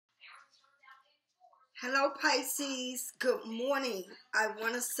Hello Pisces, good morning. I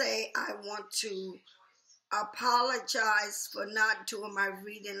want to apologize for not doing my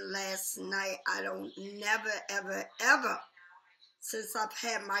reading last night. I don't never ever since I've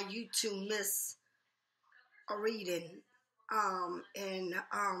had my you.To miss a reading. I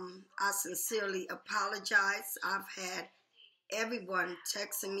sincerely apologize. I've had everyone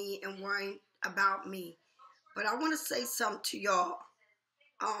texting me and worrying about me. But I want to say something to y'all.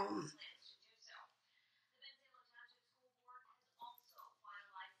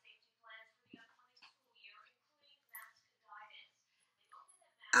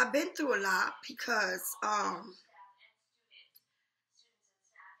 I've been through a lot because I've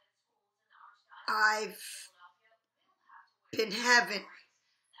been having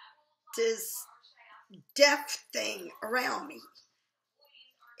this death thing around me,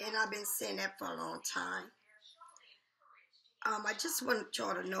 and I've been saying that for a long time. I just want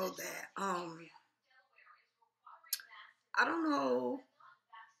y'all to know that I don't know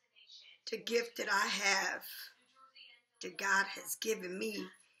the gift that I have that God has given me,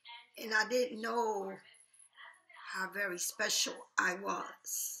 and I didn't know how very special I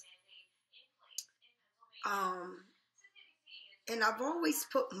was. And I've always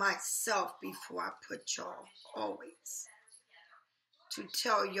put myself before I put y'all, always, to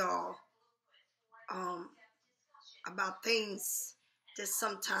tell y'all about things that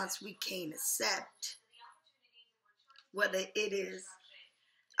sometimes we can't accept, whether it is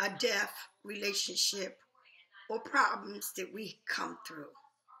a death, relationship, or problems that we come through.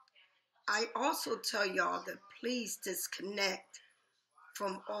 I also tell y'all that please disconnect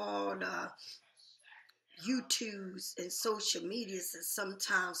from all the YouTubes and social medias that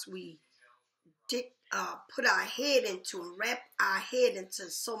sometimes we put our head into and wrap our head into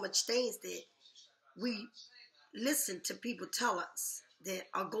so much things that we listen to people tell us that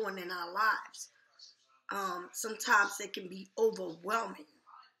are going in our lives. Sometimes it can be overwhelming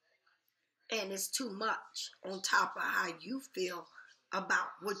and it's too much on top of how you feel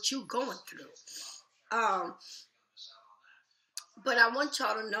about what you're going through. But I want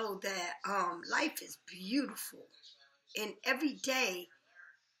y'all to know that life is beautiful, and every day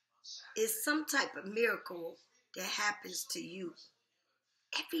is some type of miracle that happens to you.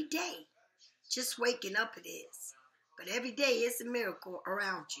 Every day. Just waking up it is. But every day is a miracle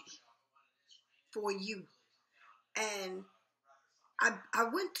around you, for you. And I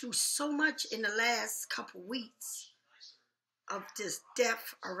went through so much in the last couple weeks of this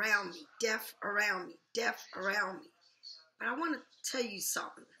death around me, death around me, death around me. But I want to tell you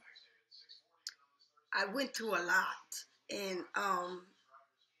something. I went through a lot, and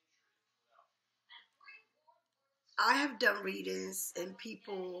I have done readings, and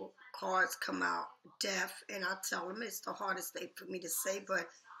people, cards come out, death, and I tell them it's the hardest thing for me to say, but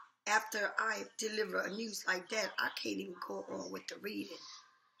after I deliver a news like that, I can't even go on with the reading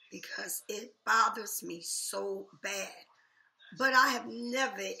because it bothers me so bad. But I have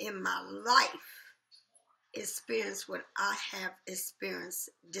never in my life experienced what I have experienced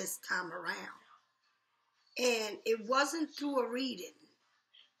this time around. And it wasn't through a reading.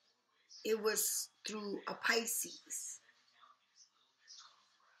 It was through a Pisces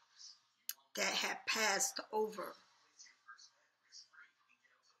that had passed over.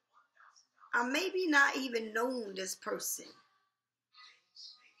 I maybe not even known this person.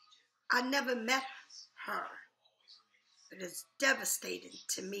 I never met her. But it's devastating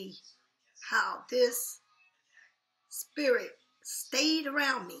to me how this spirit stayed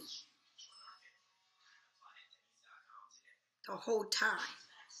around me the whole time.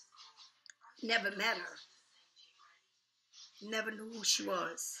 Never met her. Never knew who she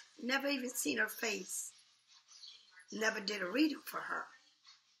was. Never even seen her face. Never did a reading for her.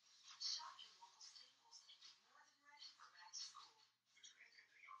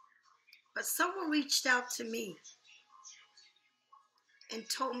 But someone reached out to me and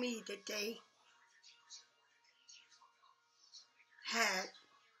told me that they had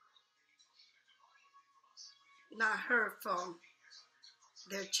not heard from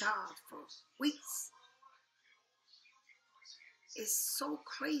their child for weeks. It's so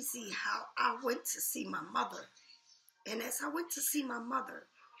crazy how I went to see my mother. And as I went to see my mother,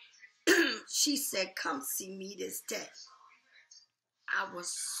 she said, come see me this day. I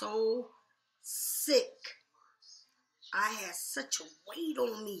was so sick. I had such a weight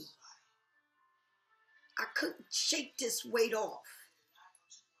on me. I couldn't shake this weight off.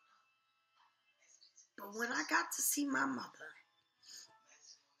 But when I got to see my mother,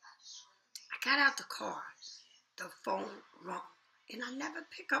 I got out the car. The phone rang. And I never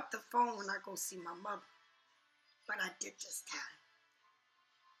pick up the phone when I go see my mother. But I did this time.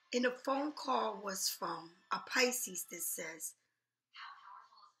 And the phone call was from a Pisces that says,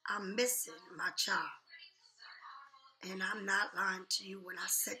 I'm missing my child. And I'm not lying to you. When I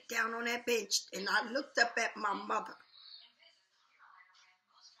sat down on that bench and I looked up at my mother,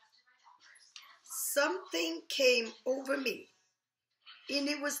 something came over me. And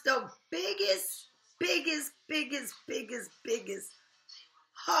it was the biggest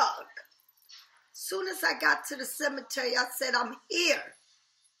hug. Soon as I got to the cemetery, I said, I'm here.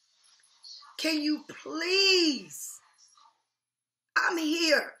 Can you please? I'm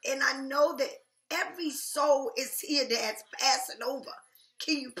here. And I know that every soul is here that's passing over.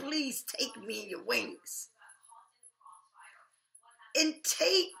 Can you please take me in your wings? And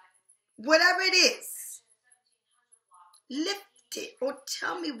take whatever it is, lift it, or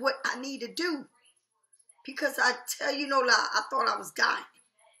tell me what I need to do. Because I tell you no lie, I thought I was dying.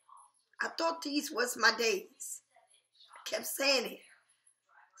 I thought these was my days. I kept saying it.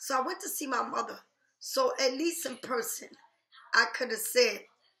 So I went to see my mother. So at least in person, I could have said,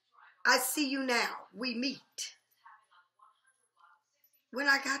 I see you now. We meet. When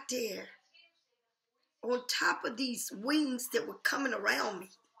I got there, on top of these wings that were coming around me,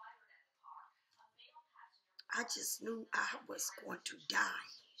 I just knew I was going to die.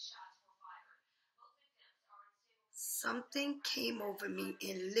 Something came over me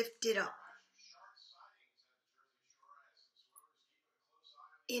and lifted up.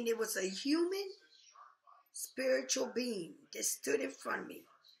 And it was a human, spiritual being that stood in front of me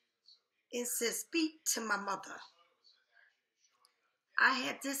and said, speak to my mother. I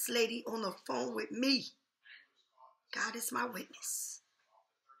had this lady on the phone with me. God is my witness.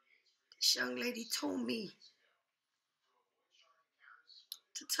 This young lady told me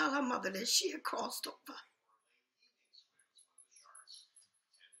to tell her mother that she had crossed over.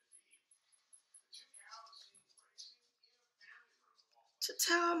 To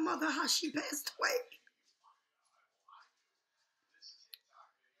tell her mother how she passed away.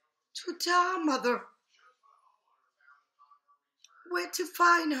 To tell her mother where to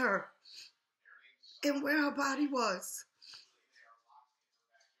find her and where her body was.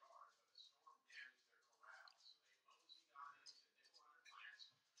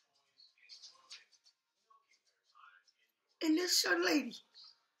 And this young lady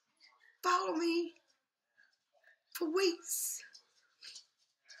followed me for weeks.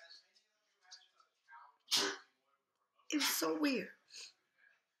 It was so weird.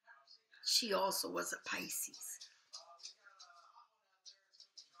 She also was a Pisces.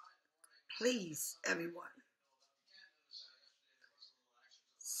 Please, everyone,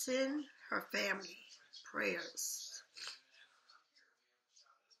 send her family prayers.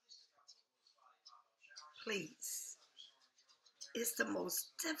 Please. It's the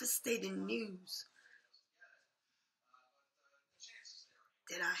most devastating news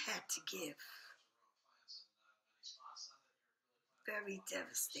that I had to give. Very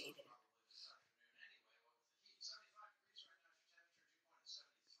devastating.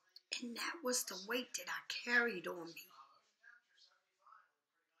 And that was the weight that I carried on me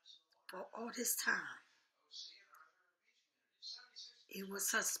for all this time. It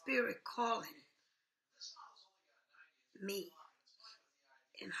was her spirit calling me.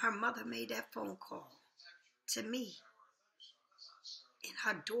 And her mother made that phone call to me. And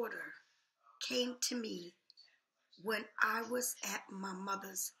her daughter came to me when I was at my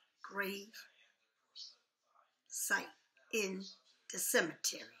mother's grave site in the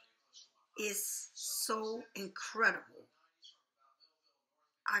cemetery. It's so incredible.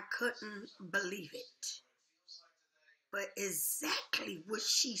 I couldn't believe it. But exactly what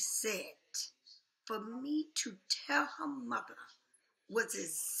she said, for me to tell her mother, was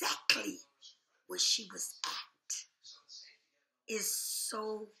exactly what she was at. It's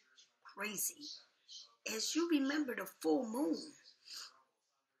so crazy. As you remember the full moon,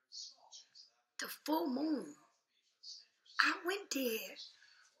 I went there.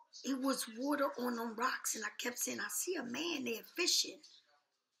 It was water on them rocks, and I kept saying, I see a man there fishing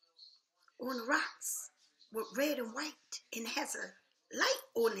on the rocks with red and white, and has a light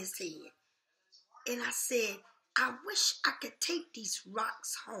on his head. And I said, I wish I could take these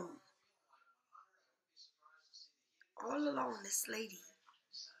rocks home. All along, this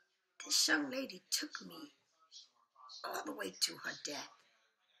young lady took me all the way to her death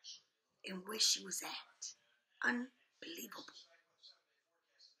and where she was at. Unbelievable.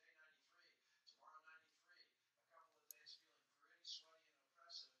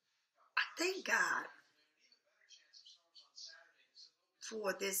 I thank God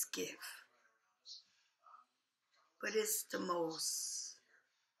for this gift. But it's the most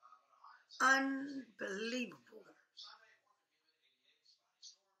unbelievable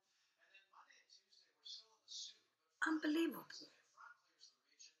unbelievable.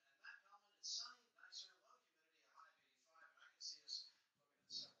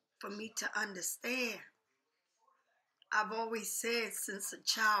 For me to understand. I've always said since a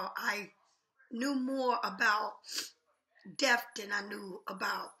child, I knew more about death than I knew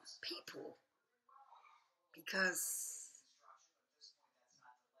about people, because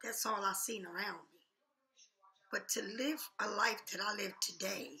that's all I seen around me. But to live a life that I live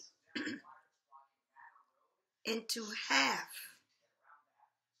today and to have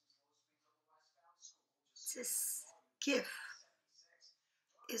this gift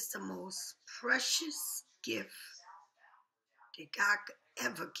is the most precious gift that God could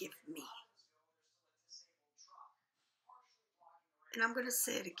ever give me. And I'm going to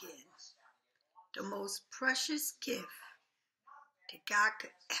say it again. The most precious gift that God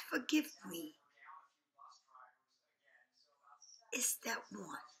could ever give me is that one.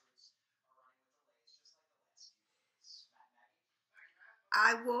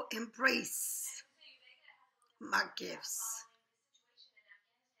 I will embrace my gifts.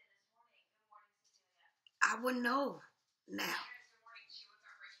 I will know now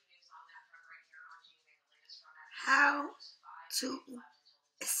how to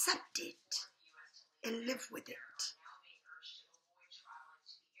accept it and live with it.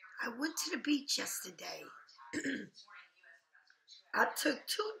 I went to the beach yesterday. I took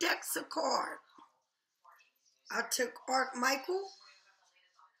 2 decks of cards. I took Michael,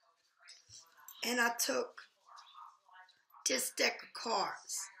 and I took this deck of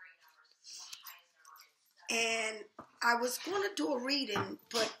cards. And I was going to do a reading,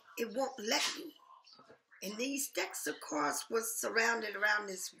 but it won't let me. And these decks of cards was surrounded around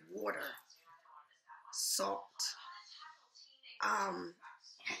this water, salt.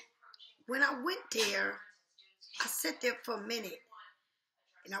 When I went there, I sat there for a minute.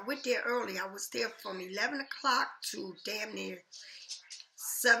 And I went there early. I was there from 11 o'clock to damn near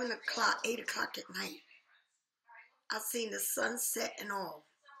 7 o'clock, 8 o'clock at night. I seen the sunset and all.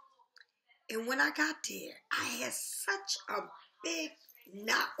 And when I got there, I had such a big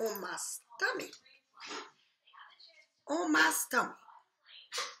knot on my stomach. On my stomach.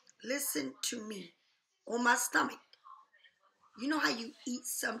 Listen to me. On my stomach. You know how you eat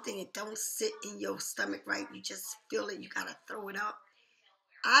something and don't sit in your stomach right? You just feel it. You got to throw it up.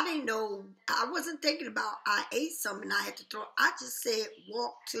 I didn't know. I wasn't thinking about I ate something and I had to throw. I just said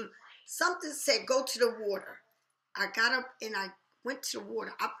walk to. Something said go to the water. I got up and I went to the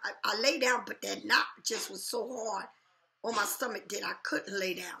water. I lay down, but that knot just was so hard on my stomach that I couldn't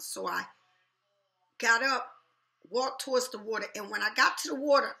lay down. So I got up, walked towards the water, and when I got to the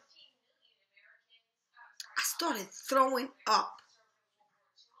water, I started throwing up.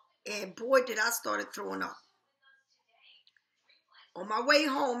 And boy, did I started throwing up. On my way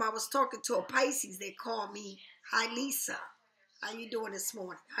home, I was talking to a Pisces. They called me, "Hi, Lisa. How you doing this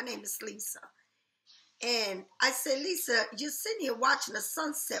morning?" Her name is Lisa. And I said, "Lisa, you're sitting here watching the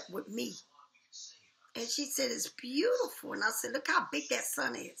sunset with me." And she said, "It's beautiful." And I said, "Look how big that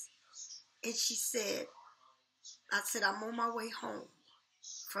sun is." And she said, I said, "I'm on my way home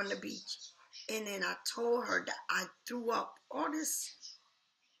from the beach." And then I told her that I threw up all this.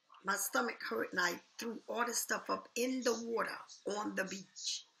 My stomach hurt and I threw all this stuff up in the water on the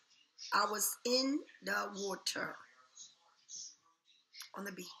beach. I was in the water on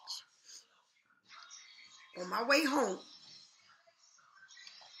the beach. On my way home,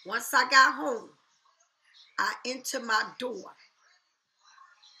 once I got home, I entered my door.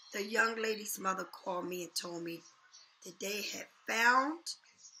 The young lady's mother called me and told me that they had found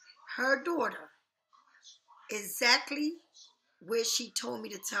her daughter exactly where she told me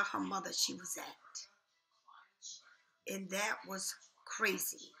to tell her mother she was at. And that was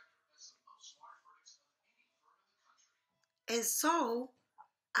crazy. And so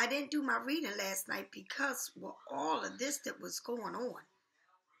I didn't do my reading last night because with all of this that was going on,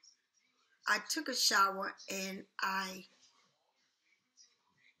 I took a shower and I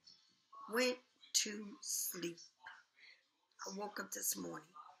went to sleep. I woke up this morning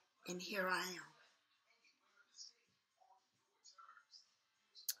and here I am.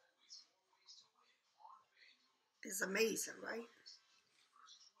 It's amazing, right?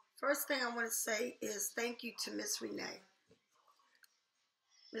 First thing I want to say is thank you to Miss Renee.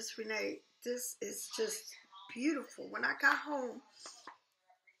 Miss Renee, this is just beautiful. When I got home,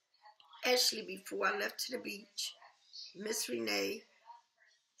 actually before I left to the beach, Miss Renee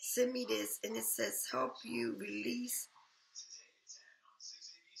sent me this and it says help you release.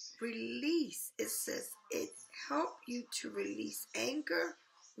 It says it help you to release anger,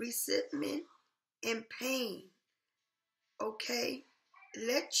 resentment, and pain. Okay?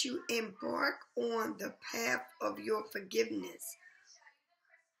 let you embark on the path of your forgiveness.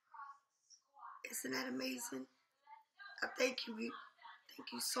 Isn't that amazing? I thank you.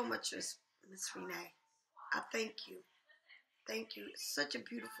 Thank you so much, Miss Renee. I thank you. Thank you. It's such a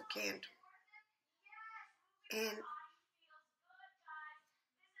beautiful candle. And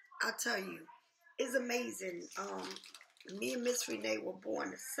I tell you, it's amazing. Me and Miss Renee were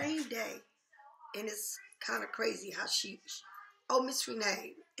born the same day. And it's kind of crazy how oh, Miss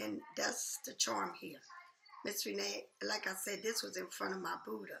Renee, and that's the charm here. Miss Renee, like I said, this was in front of my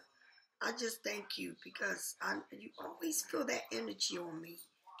Buddha. I just thank you because you always feel that energy on me.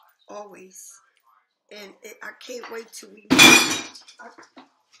 Always. And I can't wait till we meet. Oh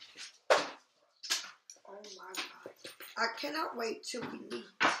my God. I cannot wait till we meet.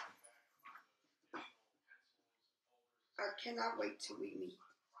 I cannot wait till we meet.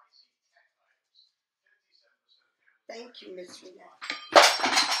 Thank you, Miss Renee.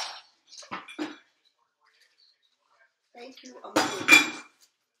 Thank you, Amelia.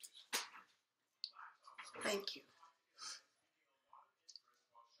 Thank you.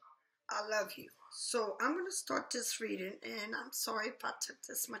 I love you. So I'm going to start this reading, and I'm sorry if I took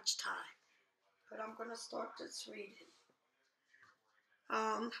this much time, but I'm going to start this reading.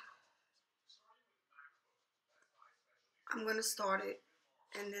 I'm going to start it,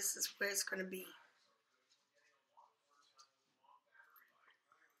 and this is where it's going to be.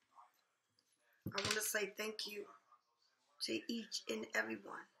 I want to say thank you to each and every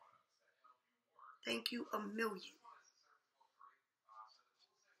one. Thank you a million.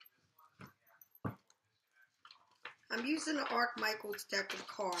 I'm using the Archmichael's deck of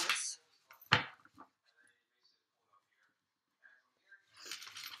cards.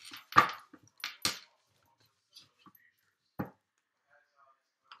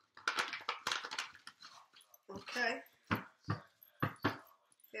 Okay.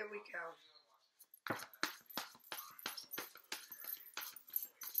 There we go.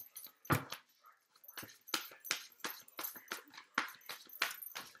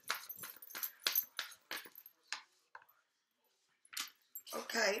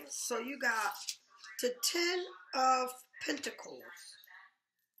 Okay, so you got the 10 of Pentacles.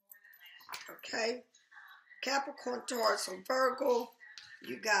 Okay. Capricorn, Taurus, or Virgo.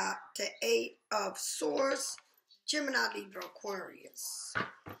 You got the 8 of Swords. Gemini, Libra, Aquarius.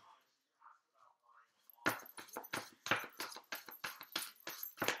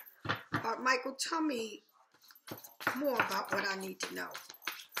 Michael, tell me more about what I need to know.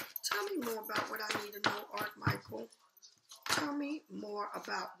 Tell me more about what I need to know, Art Michael. Tell me more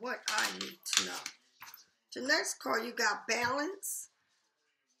about what I need to know. The next card, you got Balance,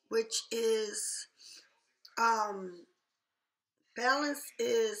 which is, Balance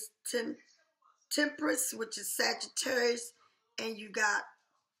is Temperance, which is Sagittarius, and you got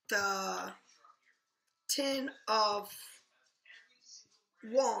the 10 of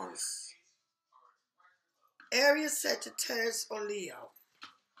Wands. Aries, Sagittarius, or Leo.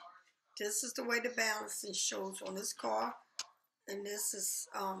 This is the way the balancing shows on this card. And this is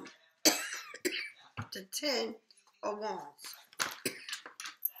the 10 of Wands.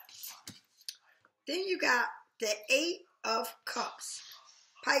 Then you got the 8 of Cups.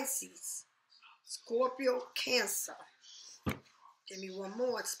 Pisces, Scorpio, Cancer. Give me one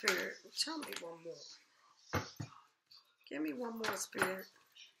more, Spirit. Tell me one more. Give me one more, Spirit.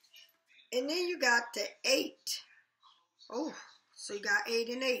 And then you got the 8. Oh, so you got 8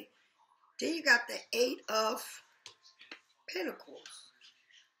 and 8. Then you got the 8 of Pentacles.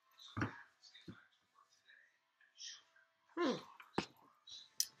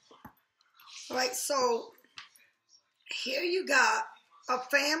 Right, so here you got a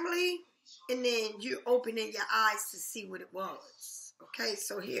family, and then you opening your eyes to see what it was. Okay,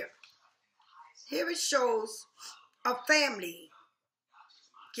 so here it shows a family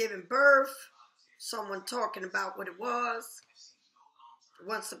giving birth, someone talking about what it was.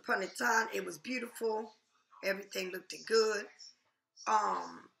 Once upon a time, it was beautiful. Everything looked good.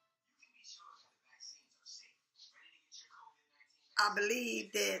 I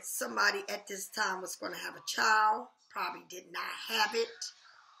believe that somebody at this time was going to have a child. Probably did not have it.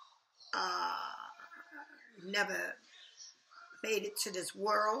 Never made it to this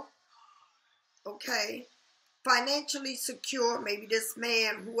world. Okay. Financially secure. Maybe this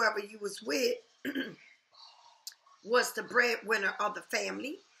man, whoever you was with, was the breadwinner of the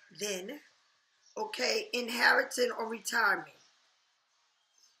family then. Okay. Inheritance or retirement.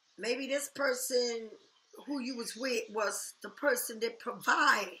 Maybe this person who you was with was the person that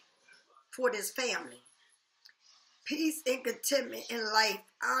provided for this family. Peace and contentment in life,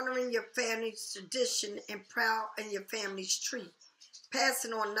 honoring your family's tradition and proud in your family's tree.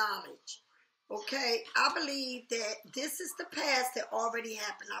 passing on knowledge. Okay, I believe that this is the past that already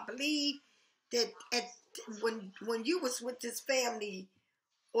happened. I believe that when you was with this family,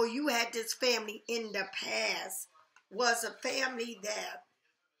 or you had this family in the past, was a family that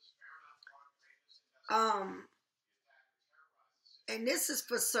and this is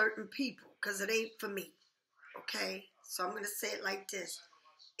for certain people because it ain't for me. Okay, so I'm gonna say it like this: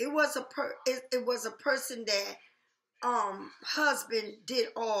 it was a person that husband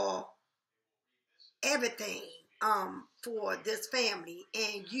did everything for this family,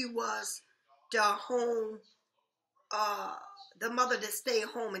 and you was the home the mother that stayed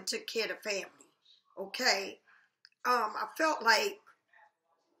home and took care of the family. Okay, I felt like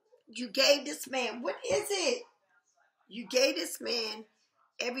you gave this man, what is it? You gave this man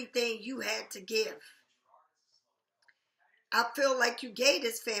everything you had to give. I feel like you gave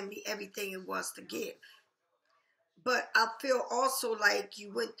this family everything it was to give. But I feel also like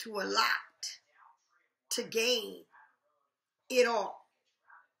you went through a lot to gain it all.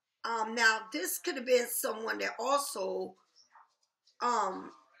 Now, this could have been someone that also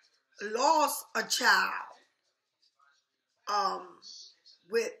lost a child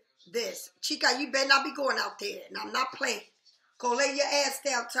with this. Chica, you better not be going out there. And I'm not playing. Go lay your ass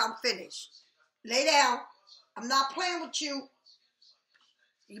down till I'm finished. Lay down. I'm not playing with you.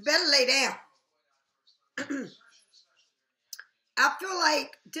 You better lay down. I feel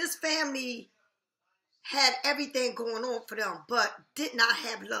like this family had everything going on for them, but did not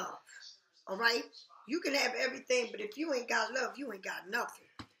have love. All right? You can have everything, but if you ain't got love, you ain't got nothing.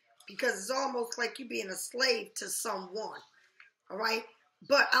 Because it's almost like you being a slave to someone. All right?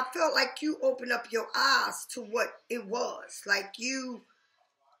 But I felt like you opened up your eyes to what it was. Like you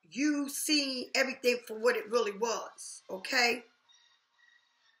seen everything for what it really was. Okay?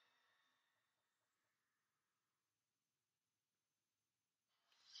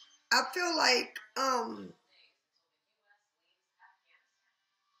 I feel like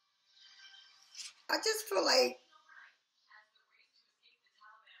I just feel like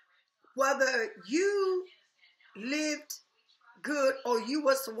whether you lived good or you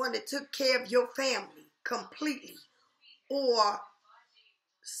was the one that took care of your family completely, or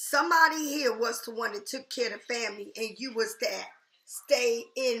somebody here was the one that took care of the family and you was that stay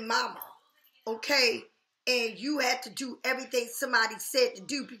in mama, okay? And you had to do everything somebody said to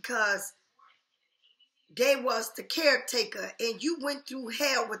do because they was the caretaker and you went through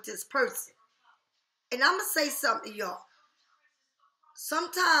hell with this person. And I'm going to say something, y'all.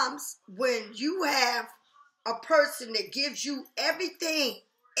 Sometimes when you have a person that gives you everything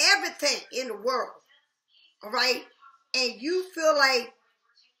in the world, all right, and you feel like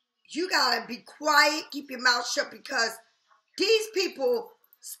you gotta be quiet, keep your mouth shut, because these people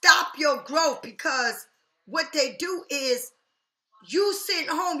stop your growth, because what they do is you sitting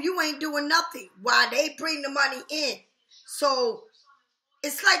home, you ain't doing nothing while they bring the money in. So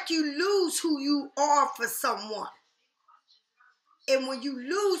it's like you lose who you are for someone. And when you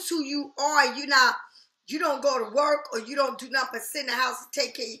lose who you are, you don't go to work or you don't do nothing but sit in the house and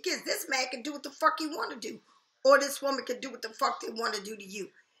take care of your kids. This man can do what the fuck he want to do. Or this woman can do what the fuck they want to do to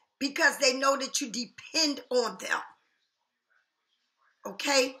you. Because they know that you depend on them.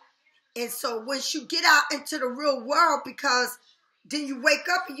 Okay? And so once you get out into the real world, because then you wake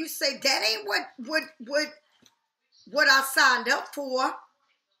up and you say, that ain't what I signed up for.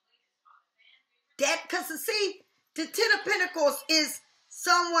 That, because see, the Ten of Pentacles is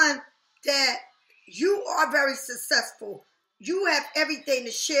someone that you are very successful. You have everything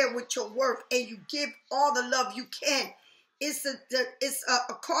to share with your work, and you give all the love you can. It's a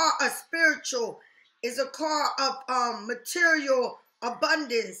car of spiritual. It's a car of material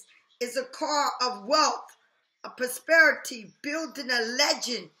abundance. It's a car of wealth, of prosperity, building a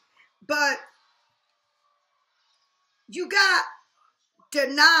legend. But you got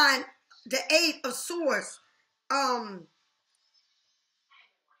the 8 of Swords.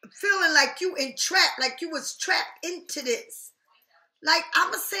 Feeling like you entrapped, like you was trapped into this. Like,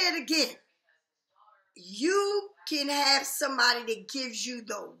 I'm going to say it again. You can have somebody that gives you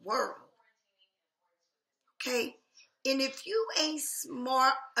the world. Okay? And if you ain't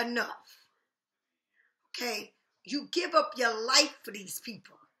smart enough, okay, you give up your life for these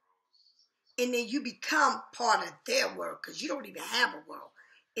people. And then you become part of their world because you don't even have a world.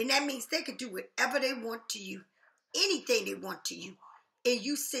 And that means they can do whatever they want to you. Anything they want to you. And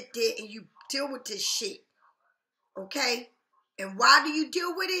you sit there and you deal with this shit. Okay? And why do you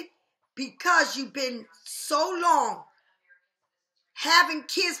deal with it? Because you've been so long having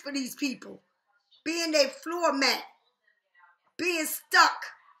kids for these people. Being their floor mat. Being stuck.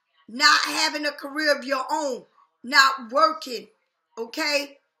 Not having a career of your own. Not working.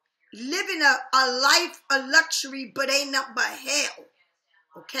 okay? Living a life of luxury, but ain't nothing but hell,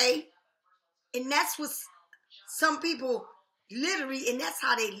 okay? And that's what some people literally, and that's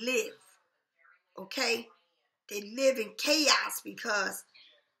how they live, okay? They live in chaos because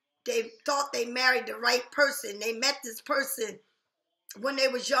they thought they married the right person. They met this person when they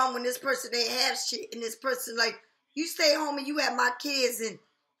was young, when this person didn't have shit, and this person like, you stay home and you have my kids, and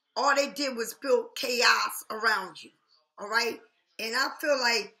all they did was build chaos around you, all right? And I feel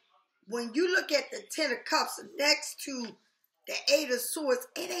like when you look at the Ten of Cups next to the Eight of Swords,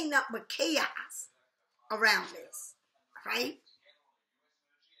 it ain't nothing but chaos around this, right?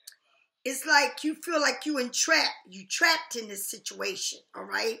 It's like you feel like you trapped in this situation, all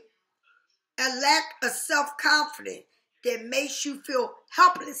right? A lack of self-confidence that makes you feel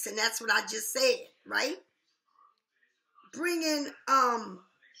helpless, and that's what I just said, right? Bringing,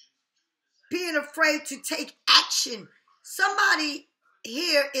 being afraid to take action. Somebody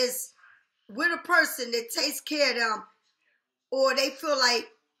here is with a person that takes care of them, or they feel like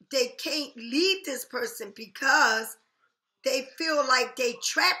they can't leave this person because they feel like they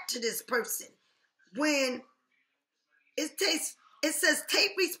trapped to this person. When it says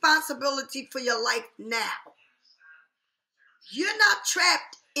take responsibility for your life now. You're not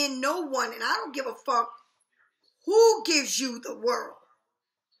trapped in no one, and I don't give a fuck who gives you the world.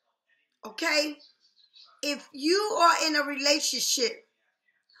 Okay? If you are in a relationship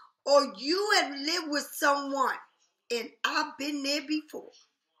or you have lived with someone, and I've been there before,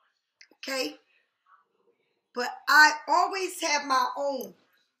 okay? But I always have my own.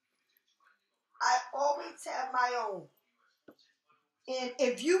 I always have my own. And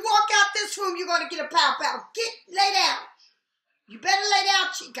if you walk out this room, you're going to get a pow-pow. Lay down. You better lay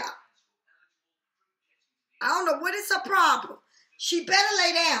down, chica. I don't know what is her problem. She better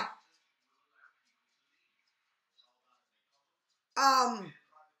lay down.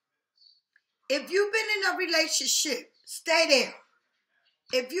 If you've been in a relationship, stay there.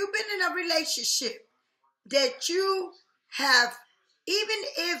 If you've been in a relationship that you have, even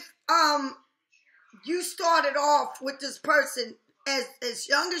if you started off with this person as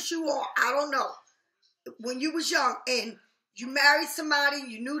young as you are, I don't know, when you was young and you married somebody,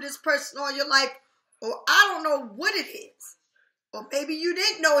 you knew this person all your life, or I don't know what it is, or maybe you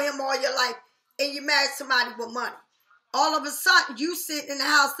didn't know him all your life and you married somebody with money. All of a sudden, you sit in the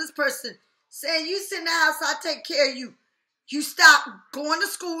house, this person saying, you sit in the house, I take care of you. You stop going to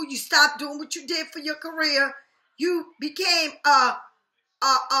school. You stop doing what you did for your career. You became a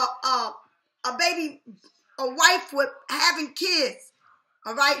baby, a wife with having kids.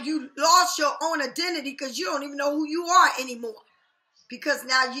 All right? You lost your own identity because you don't even know who you are anymore. Because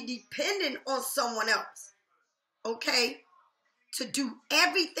now you're dependent on someone else. Okay? To do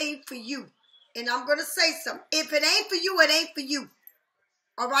everything for you. And I'm going to say something. If it ain't for you, it ain't for you.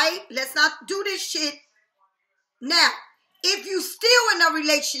 All right? Let's not do this shit. Now, if you still in a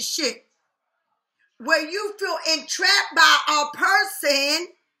relationship where you feel entrapped by a person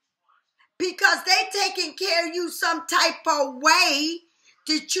because they taking care of you some type of way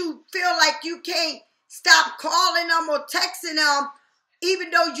that you feel like you can't stop calling them or texting them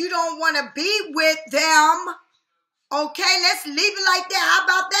even though you don't want to be with them, okay, let's leave it like that. How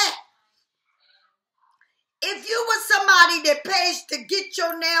about that? If you were somebody that pays to get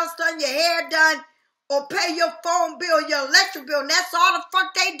your nails done, your hair done, or pay your phone bill, your electric bill, and that's all the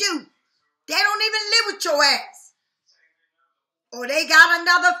fuck they do. They don't even live with your ass. Or they got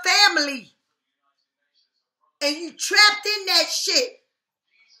another family. And you trapped in that shit.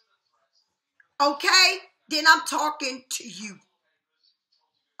 Okay? Then I'm talking to you.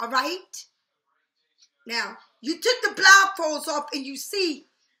 All right? Now, you took the blindfolds off and you see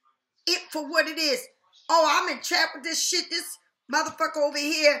it for what it is. Oh, I'm entrapped with this shit. This motherfucker over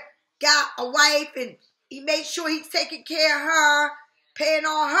here got a wife and he made sure he's taking care of her, paying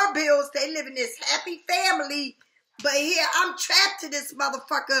all her bills. They live in this happy family. But here, I'm trapped to this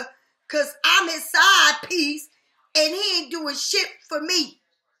motherfucker because I'm his side piece and he ain't doing shit for me.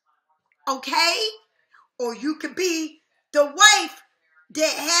 Okay? Or you could be the wife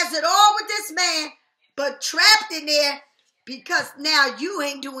that has it all with this man, but trapped in there because now you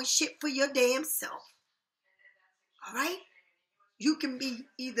ain't doing shit for your damn self. All right? You can be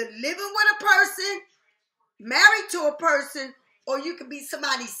either living with a person, married to a person, or you can be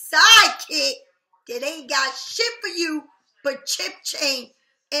somebody's sidekick that ain't got shit for you but chip chain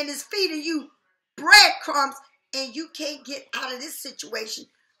and is feeding you breadcrumbs and you can't get out of this situation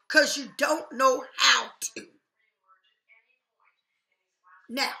because you don't know how to.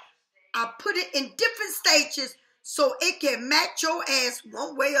 Now, I put it in different stages so it can match your ass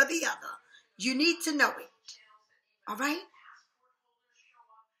one way or the other. You need to know it. All right?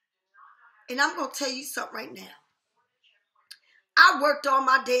 And I'm going to tell you something right now. I worked all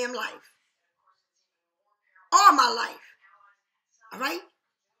my damn life. All my life. All right?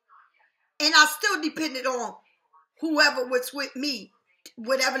 And I still depended on whoever was with me,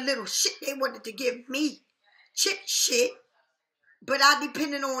 whatever little shit they wanted to give me. Chip shit. But I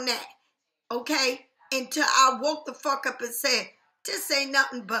depended on that. Okay? Until I woke the fuck up and said, this ain't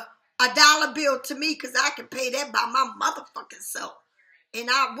nothing but a dollar bill to me because I can pay that by my motherfucking self. And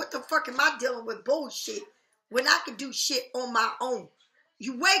what the fuck am I dealing with bullshit when I can do shit on my own?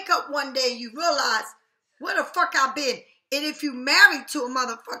 You wake up one day and you realize where the fuck I been. And if you married to a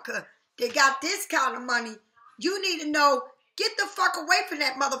motherfucker that got this kind of money, you need to know, get the fuck away from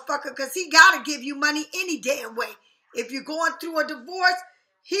that motherfucker because he got to give you money any damn way. If you're going through a divorce,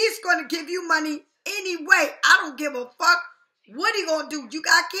 he's going to give you money anyway. I don't give a fuck what he going to do. You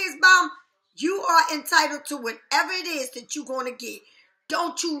got kids, mom? You are entitled to whatever it is that you're going to get.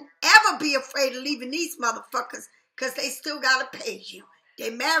 Don't you ever be afraid of leaving these motherfuckers because they still got to pay you. They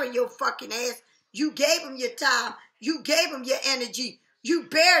marry your fucking ass. You gave them your time. You gave them your energy. You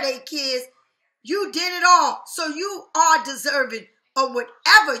bear their kids. You did it all. So you are deserving of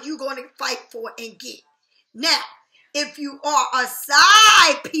whatever you're going to fight for and get. Now, if you are a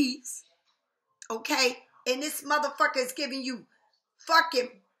side piece, okay, and this motherfucker is giving you fucking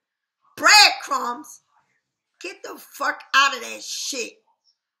breadcrumbs, get the fuck out of that shit.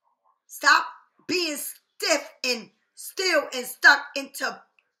 Stop being stiff and still and stuck into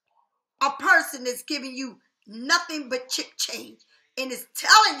a person that's giving you nothing but chip change and is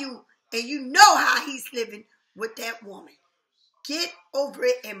telling you, and you know how he's living with that woman. Get over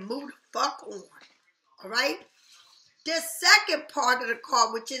it and move the fuck on. All right? The second part of the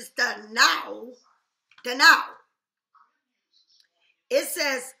card, which is the now, it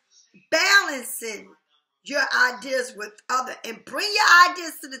says balancing your ideas with others and bring your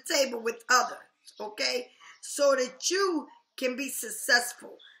ideas to the table with others, okay? So that you can be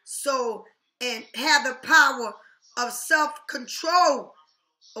successful. So, and have the power of self-control,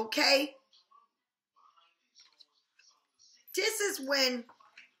 okay? This is when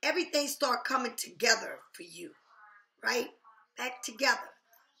everything starts coming together for you, right? Back together.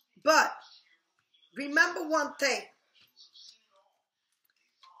 But remember one thing.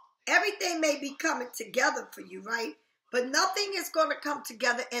 Everything may be coming together for you, right? But nothing is going to come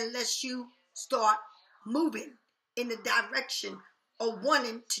together unless you start moving in the direction of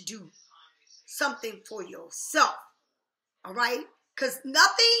wanting to do something for yourself. All right? Because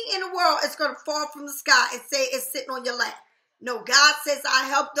nothing in the world is going to fall from the sky and say it's sitting on your lap. No, God says, I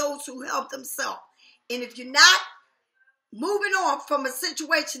help those who help themselves. And if you're not moving on from a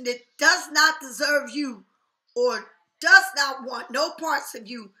situation that does not deserve you or does not want no parts of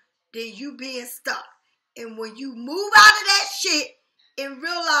you, then you being stuck. And when you move out of that shit and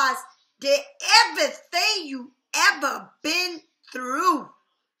realize that everything you ever been through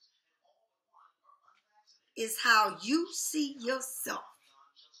is how you see yourself.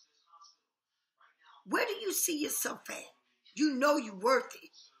 Where do you see yourself at? You know you're worth it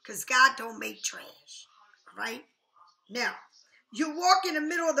because God don't make trash. All right? Now, you walk in the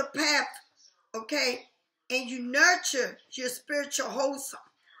middle of the path, okay, and you nurture your spiritual wholesome.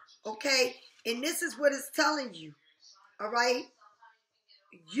 Okay, and this is what it's telling you, all right?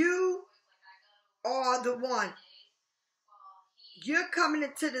 You are the one. You're coming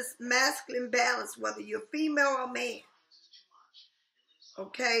into this masculine balance, whether you're female or man,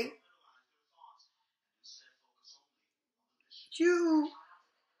 okay? You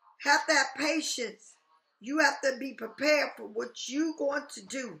have to have patience. You have to be prepared for what you're going to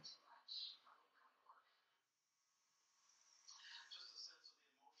do.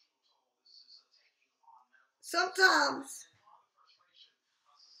 Sometimes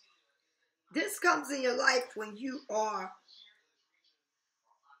this comes in your life when you are,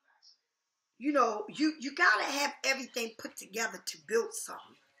 you know, you got to have everything put together to build something.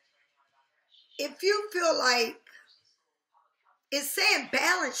 If you feel like it's saying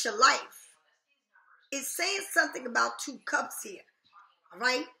balance your life, it's saying something about 2 cups here, all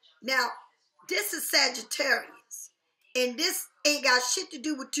right? Now, this is Sagittarius, and this ain't got shit to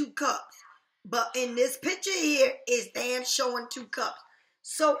do with 2 cups. But in this picture here, it's damn showing 2 cups.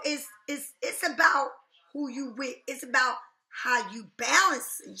 So it's about who you with. It's about how you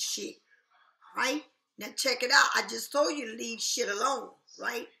balance and shit, right? Now check it out. I just told you to leave shit alone,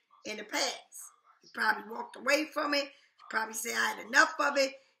 right? In the past. You probably walked away from it. You probably said I had enough of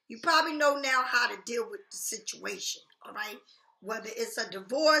it. You probably know now how to deal with the situation, all right? Whether it's a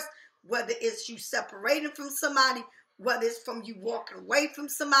divorce, whether it's you separating from somebody, whether it's from you walking away from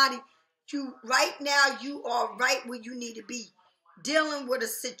somebody, right now you are right where you need to be. dealing with a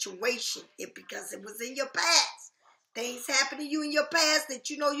situation because it was in your past. Things happened to you in your past that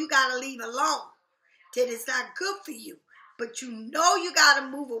you know you got to leave alone. That it's not good for you. But you know you got to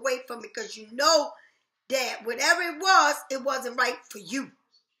move away from it because you know that whatever it wasn't right for you.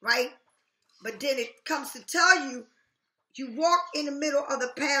 Right? But then it comes to tell you, you walk in the middle of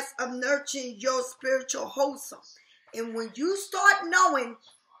the path of nurturing your spiritual wholesome. And when you start knowing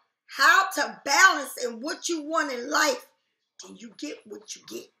how to balance and what you want in life, then you get what you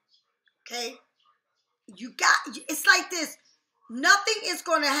get. Okay? It's like this. Nothing is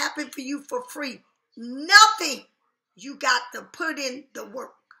going to happen for you for free. Nothing. You got to put in the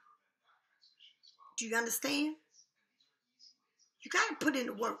work. Do you understand? You got to put in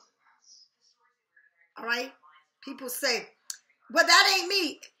the work. All right? People say, well, that ain't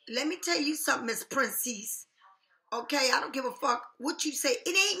me. Let me tell you something, Miss Princess. Okay, I don't give a fuck what you say. It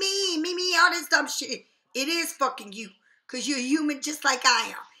ain't me, all this dumb shit. It is fucking you. Because you're human just like I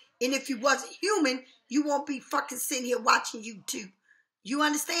am. And if you wasn't human, you won't be fucking sitting here watching you.To. You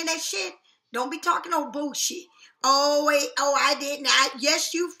understand that shit? Don't be talking no bullshit. Oh, wait, I didn't.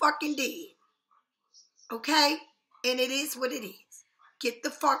 Yes, you fucking did. Okay? And it is what it is. Get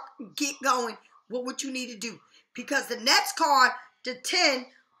going with what you need to do. Because the next card, the 10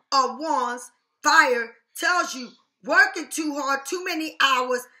 of Wands, fire, tells you working too hard, too many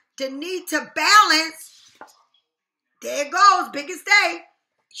hours, the need to balance. There it goes, biggest day,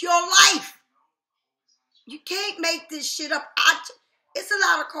 your life. You can't make this shit up. It's a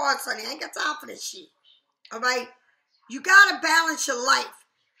lot of cards, honey. I ain't got time for this shit. All right? You got to balance your life.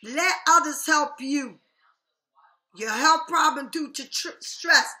 Let others help you. Your health problem due to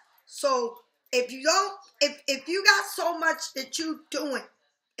stress. So if you got so much that you're doing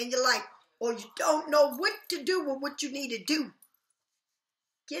in your life, or you don't know what to do with what you need to do,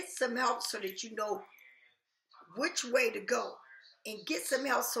 get some help so that you know which way to go. And get some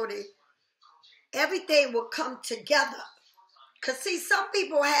help so that everything will come together. Because, see, some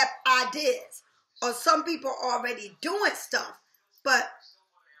people have ideas, or some people are already doing stuff, but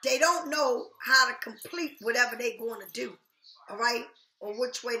they don't know how to complete whatever they're going to do, all right? Or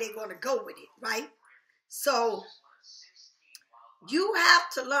which way they're going to go with it, right? So you have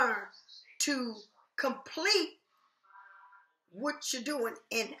to learn to complete what you're doing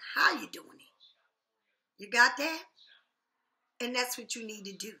and how you're doing it. You got that? And that's what you need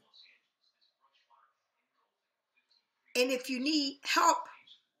to do. And if you need help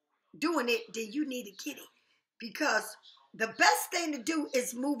doing it, then you need to get it. Because the best thing to do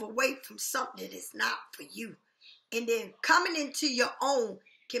is move away from something that is not for you. And then coming into your own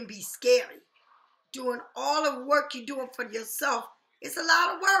can be scary. Doing all the work you're doing for yourself is a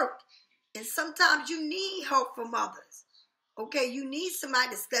lot of work. And sometimes you need help from others. Okay, you need somebody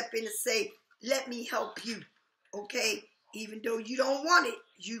to step in and say, let me help you. Okay, even though you don't want it,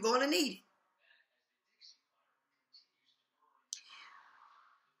 you're going to need it.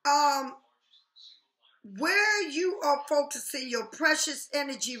 Where you are focusing your precious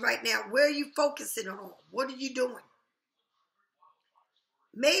energy right now, where are you focusing on? What are you doing?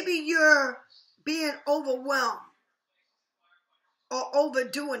 Maybe you're being overwhelmed or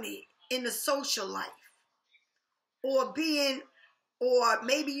overdoing it in the social life. Or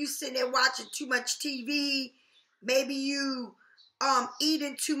maybe you sitting there watching too much TV. Maybe you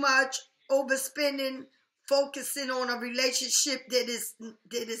eating too much, overspending, focusing on a relationship that is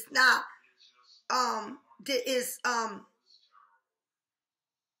not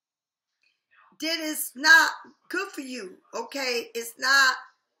good for you. Okay, it's not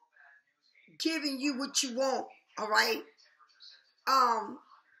giving you what you want. All right.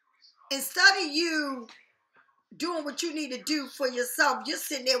 Instead of you doing what you need to do for yourself, you're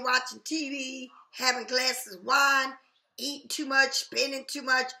sitting there watching TV, having glasses of wine, eating too much, spending too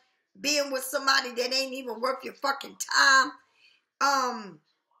much, being with somebody that ain't even worth your fucking time.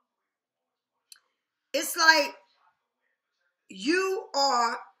 It's like you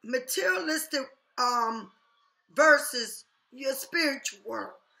are materialistic versus your spiritual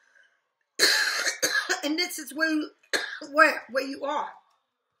world. And this is where you are.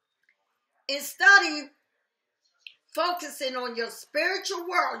 Instead of focusing on your spiritual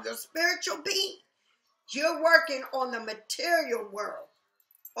world, your spiritual being, you're working on the material world.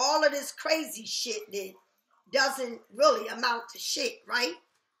 All of this crazy shit that doesn't really amount to shit, right?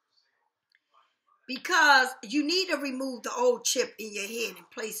 Because you need to remove the old chip in your head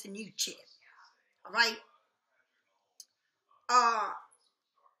and place a new chip. All right?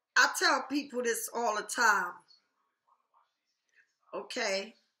 I tell people this all the time.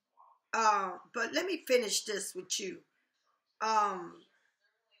 Okay? But let me finish this with you.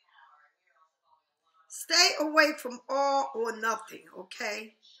 Stay away from all or nothing,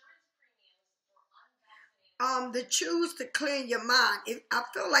 okay? The choose to clear your mind. I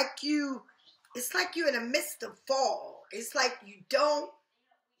feel like it's like you're in the midst of fall. It's like you don't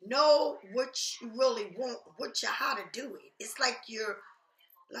know what you really want, how to do it. It's like you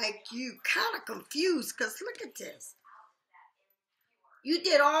kind of confused, because look at this. You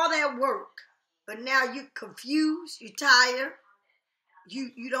did all that work, but now you're confused, you're tired,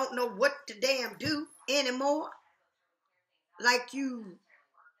 you don't know what to damn do anymore.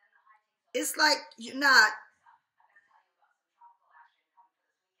 It's like you're not,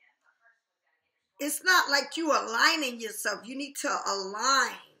 it's not like you aligning yourself. You need to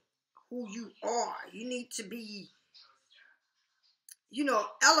align who you are. You need to be,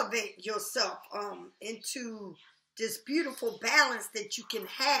 elevate yourself into this beautiful balance that you can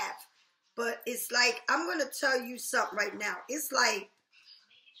have. But it's like, I'm going to tell you something right now. It's like,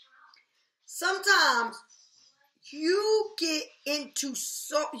 sometimes you get into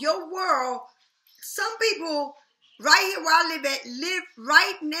your world. Some people right here where I live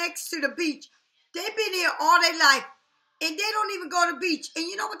right next to the beach. They've been here all their life, and they don't even go to the beach. And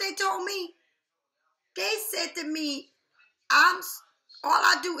you know what they told me? They said to me, all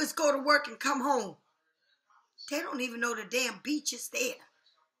I do is go to work and come home. They don't even know the damn beach is there.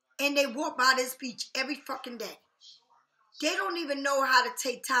 And they walk by this beach every fucking day. They don't even know how to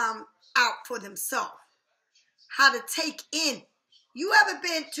take time out for themselves. How to take in. You ever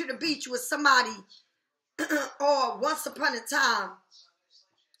been to the beach with somebody, or once upon a time,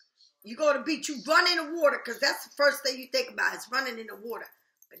 you go to the beach, you run in the water, because that's the first thing you think about is running in the water.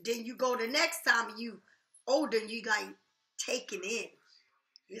 But then you go the next time, and you older, and you like taking in.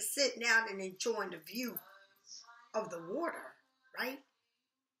 You're sitting down and enjoying the view of the water, right?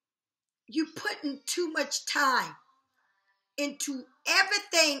 You putting too much time into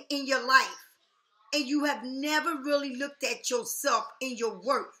everything in your life, and you have never really looked at yourself and your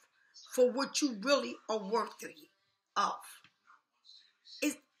worth for what you really are worthy of.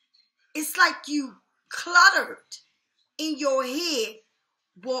 It's like you cluttered in your head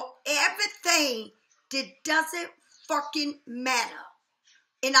with everything that doesn't fucking matter.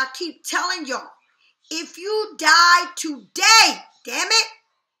 And I keep telling y'all, if you die today, damn it,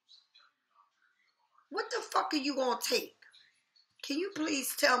 what the fuck are you going to take? Can you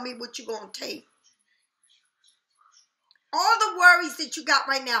please tell me what you're going to take? All the worries that you got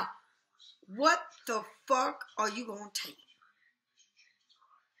right now, what the fuck are you going to take?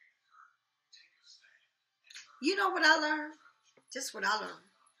 You know what I learned? Just what I learned.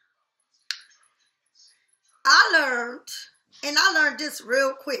 And I learned this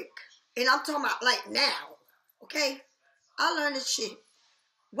real quick. And I'm talking about like now, okay? I learned this shit.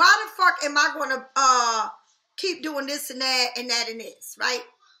 Why the fuck am I going to keep doing this and that and that and this, right?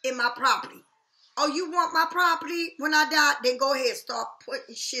 In my property. Oh, you want my property when I die? Then go ahead, start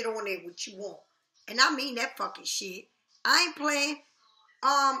putting shit on there what you want. And I mean that fucking shit. I ain't playing.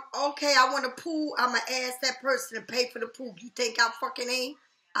 Okay, I want a pool. I'ma ask that person to pay for the pool. You think I fucking ain't?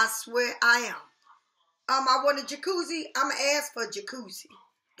 I swear I am. I want a jacuzzi. I'ma ask for a jacuzzi.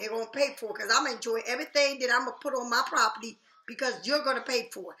 They're gonna pay for it because I'm gonna enjoy everything that I'm gonna put on my property because you're gonna pay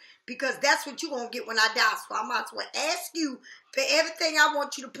for it. Because that's what you're gonna get when I die. So I might as well ask you for everything I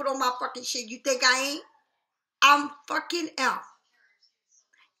want you to put on my fucking shit. You think I ain't? I'm fucking out.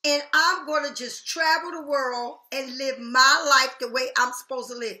 And I'm going to just travel the world and live my life the way I'm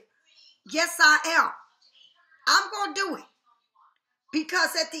supposed to live. Yes, I am. I'm going to do it.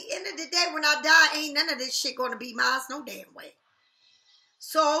 Because at the end of the day, when I die, ain't none of this shit going to be mine no damn way.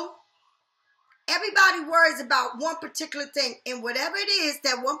 So, everybody worries about one particular thing. And whatever it is,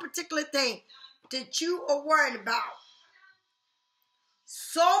 that one particular thing that you are worried about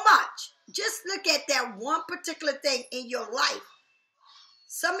so much, just look at that one particular thing in your life.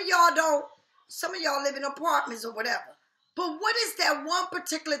 Some of y'all live in apartments or whatever. But what is that one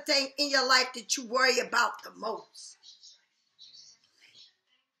particular thing in your life that you worry about the most?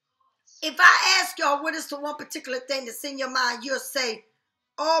 If I ask y'all what is the one particular thing that's in your mind, you'll say,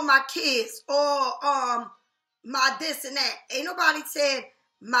 oh, my kids, or my this and that. Ain't nobody saying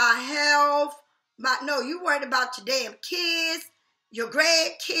my health, no, you worried about your damn kids, your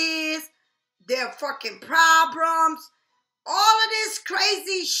grandkids, their fucking problems. All of this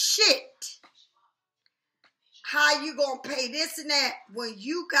crazy shit. How you gonna pay this and that when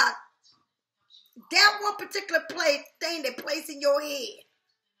you got that one particular thing that plays in your head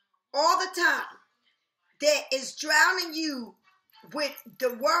all the time that is drowning you with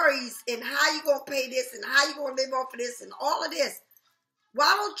the worries and how you gonna pay this and how you gonna live off of this and all of this.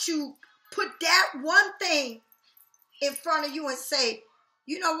 Why don't you put that one thing in front of you and say,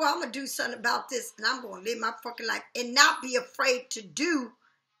 you know what, I'm going to do something about this, and I'm going to live my fucking life and not be afraid to do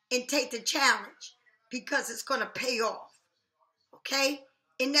and take the challenge because it's going to pay off. Okay?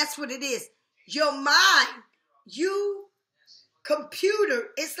 And that's what it is. Your mind, you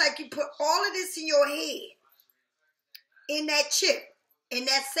computer, it's like you put all of this in your head, in that chip. And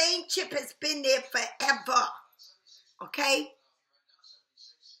that same chip has been there forever. Okay?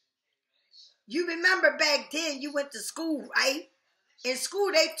 You remember back then you went to school, right? In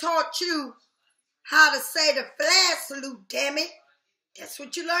school they taught you how to say the flag salute, damn it. That's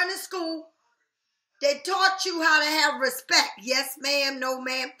what you learned in school. They taught you how to have respect. Yes, ma'am, no,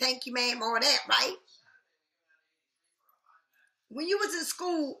 ma'am, thank you, ma'am, all that, right? When you was in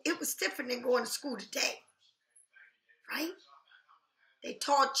school, it was different than going to school today, right? They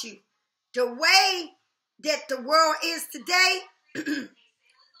taught you. The way that the world is today,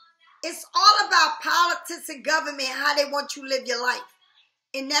 it's all about politics and government, how they want you to live your life.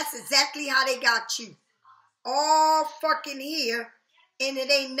 And that's exactly how they got you. All fucking here. And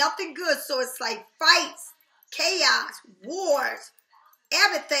it ain't nothing good. So it's like fights, chaos, wars,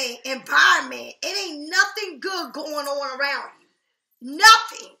 everything, environment. It ain't nothing good going on around you.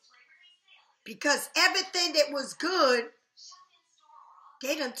 Nothing. Because everything that was good,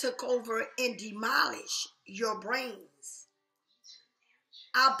 they done took over and demolished your brains.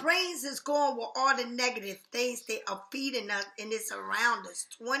 Our brains is going with all the negative things they are feeding us, and it's around us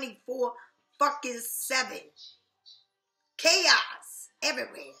 24 fucking 7. Chaos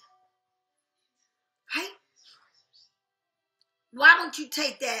everywhere. Right? Why don't you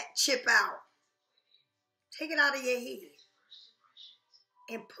take that chip out? Take it out of your head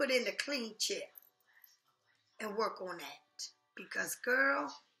and put in the clean chip and work on that. Because girl,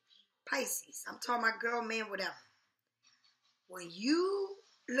 Pisces, I'm talking about girl, man, whatever. When you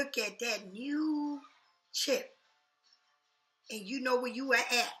look at that new chip and you know where you are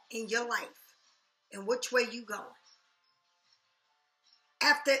at in your life and which way you going.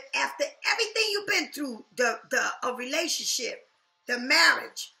 After everything you've been through, a relationship, the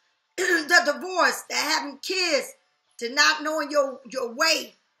marriage, the divorce, the having kids, to not knowing your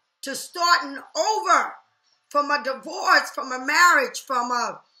way, to starting over from a divorce, from a marriage, from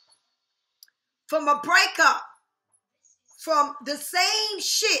a breakup, from the same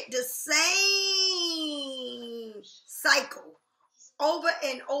shit, the same cycle, over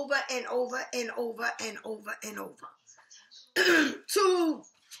and over and over and over and over and over. To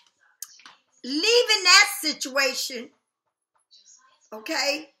leaving that situation,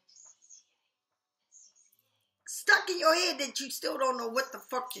 okay, stuck in your head that you still don't know what the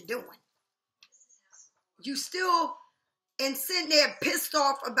fuck you're doing. You still and sitting there pissed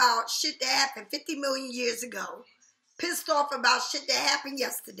off about shit that happened 50 million years ago, pissed off about shit that happened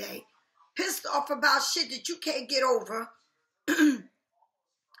yesterday, pissed off about shit that you can't get over,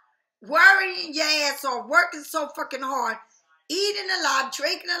 worrying your ass off, working so fucking hard, eating a lot,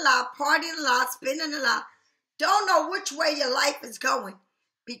 drinking a lot, partying a lot, spending a lot, don't know which way your life is going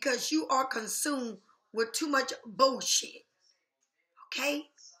because you are consumed with too much bullshit, okay?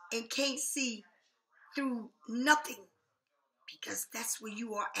 And can't see through nothing because that's where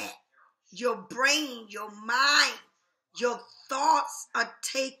you are at. Your brain, your mind, your thoughts are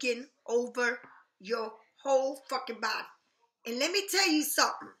taking over your whole fucking body. And let me tell you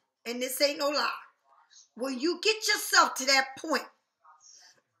something, and this ain't no lie. When you get yourself to that point,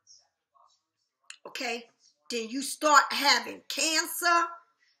 okay, then you start having cancer,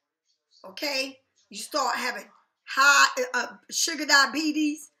 okay? You start having high sugar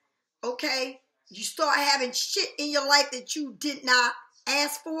diabetes, okay? You start having shit in your life that you did not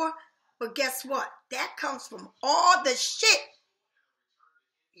ask for. But guess what? That comes from all the shit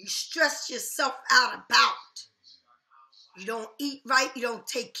you stress yourself out about. You don't eat right. You don't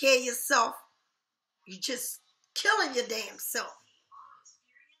take care of yourself. You just killing your damn self.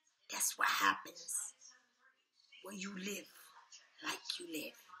 That's what happens when you live like you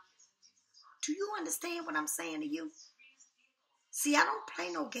live. Do you understand what I'm saying to you? See, I don't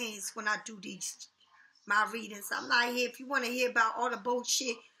play no games when I do my readings. I'm not here. If you want to hear about all the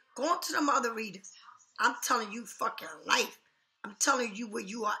bullshit, go on to them other readers. I'm telling you fucking life. I'm telling you where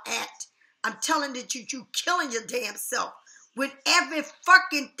you are at. I'm telling that you killing your damn self with every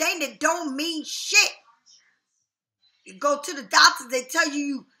fucking thing that don't mean shit. You go to the doctors, they tell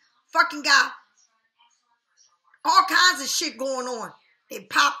you fucking got all kinds of shit going on. They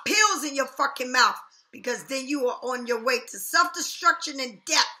pop pills in your fucking mouth because then you are on your way to self-destruction and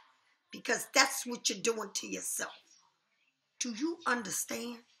death because that's what you're doing to yourself. Do you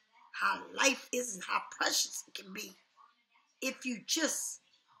understand how life is and how precious it can be if you just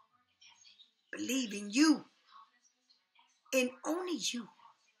believe in you and only you?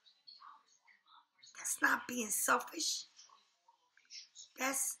 That's not being selfish.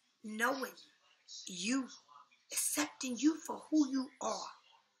 That's knowing you, accepting you for who you are.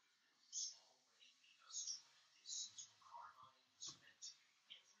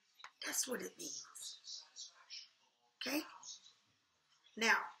 That's what it means. Okay?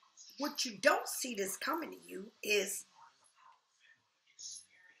 Now, what you don't see that's coming to you is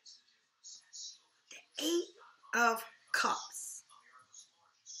the 8 of Cups.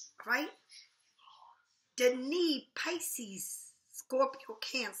 Right? The need, Pisces, Scorpio,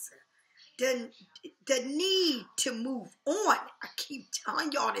 Cancer. The need to move on. I keep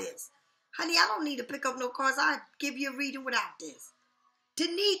telling y'all this. Honey, I don't need to pick up no cards. I give you a reading without this. The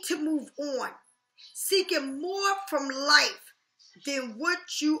need to move on. Seeking more from life than what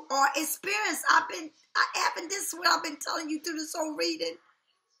you are experiencing. This is what I've been telling you through this whole reading.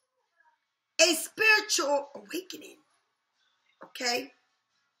 A spiritual awakening. Okay?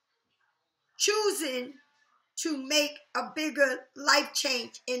 Choosing to make a bigger life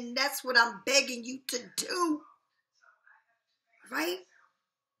change. And that's what I'm begging you to do. Right?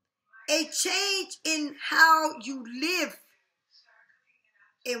 A change in how you live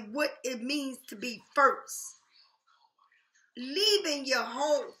and what it means to be first. Leaving your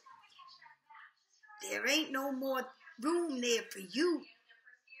home. There ain't no more room there for you.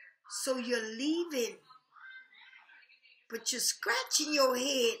 So you're leaving. But you're scratching your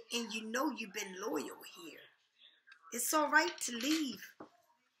head and you know you've been loyal here. It's all right to leave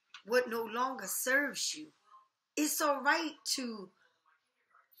what no longer serves you. It's all right to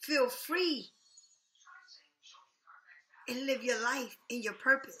feel free and live your life in your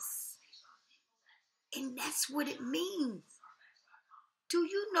purpose. And that's what it means. Do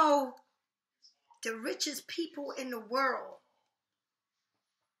you know the richest people in the world?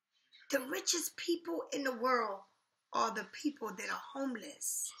 The richest people in the world are the people that are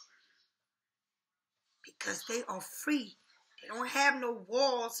homeless. Because they are free. They don't have no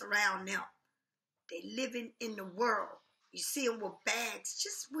walls around them. They living in the world. You see them with bags.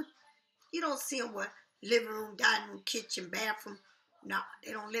 You don't see them with living room, dining room, kitchen, bathroom. No,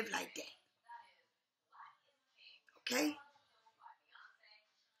 they don't live like that. Okay?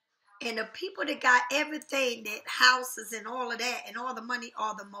 And the people that got everything, that houses and all of that, and all the money,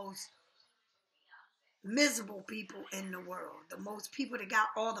 are the most miserable people in the world. The most people that got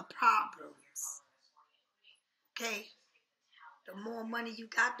all the problems. Okay? The more money you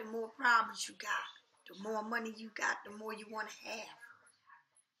got, the more problems you got. The more money you got, the more you want to have.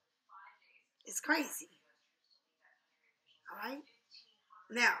 It's crazy. All right?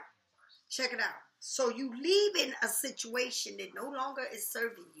 Now, check it out. So you leave in a situation that no longer is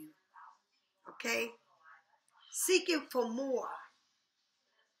serving you. Okay? Seeking for more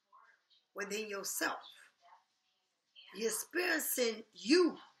within yourself. You're experiencing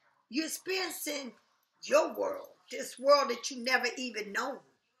you. You're experiencing your world. This world that you never even known.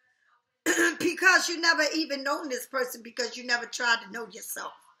 Because you never even known this person, because you never tried to know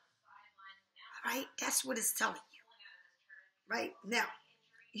yourself. Right? That's what it's telling you. Right? Now,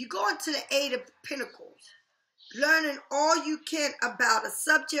 you go into the 8 of Pentacles. Learning all you can about a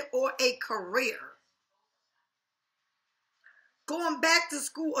subject or a career. Going back to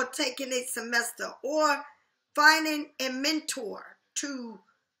school or taking a semester. Or finding a mentor to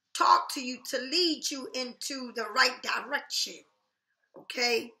talk to you, to lead you into the right direction.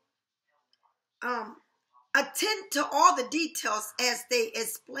 Okay? Attend to all the details as they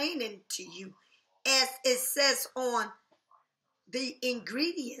explain it to you, as it says on the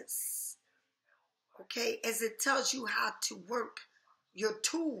ingredients, okay, as it tells you how to work your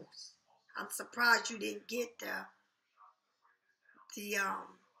tools. I'm surprised you didn't get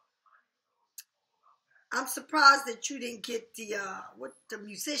I'm surprised that you didn't get the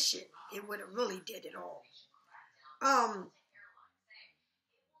musician. It would have really did it all.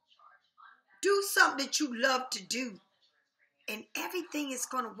 Do something that you love to do, and everything is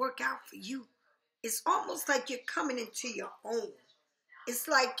going to work out for you. It's almost like you're coming into your own. It's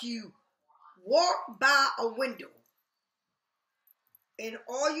like you walk by a window, and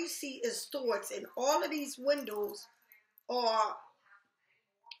all you see is stores, and all of these windows are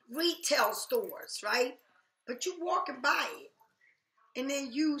retail stores, right? But you're walking by it, and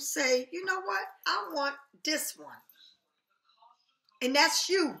then you say, you know what? I want this one. And that's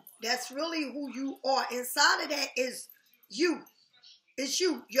you. That's really who you are. Inside of that is you. It's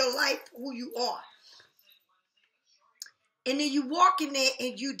you, your life, who you are. And then you walk in there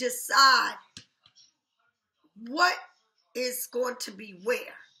and you decide what is going to be where.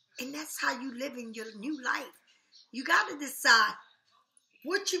 And that's how you live in your new life. You got to decide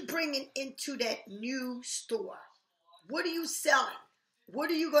what you're bringing into that new store. What are you selling?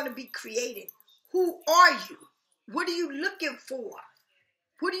 What are you going to be creating? Who are you? What are you looking for?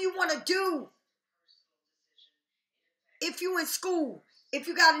 What do you want to do? If you're in school, if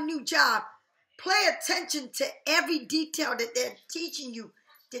you got a new job, pay attention to every detail that they're teaching you,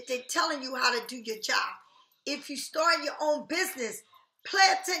 that they're telling you how to do your job. If you start your own business,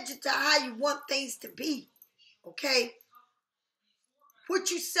 pay attention to how you want things to be, okay? What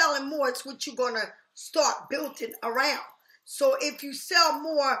you selling more is what you're going to start building around. So if you sell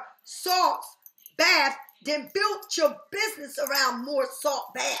more salts, baths, then build your business around more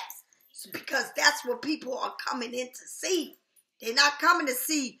salt baths. Because that's what people are coming in to see. They're not coming to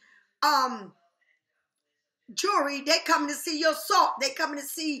see jewelry. They're coming to see your salt. They're coming to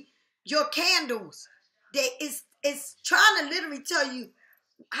see your candles. It's trying to literally tell you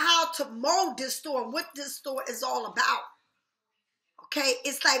how to mold this store, what this store is all about. Okay?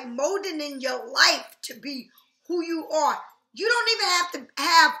 It's like molding in your life to be who you are. You don't even have to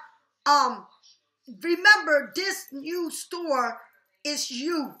have, remember, this new store is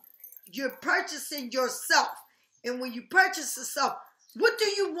you. You're purchasing yourself. And when you purchase yourself, what do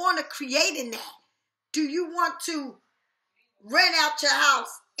you want to create in that? Do you want to rent out your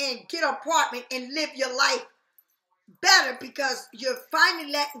house and get an apartment and live your life better because you're finally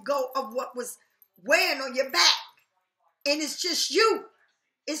letting go of what was weighing on your back? And it's just you.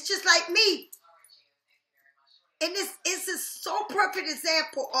 It's just like me. And it's a so perfect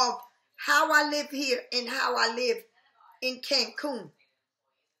example of how I live here and how I live in Cancun.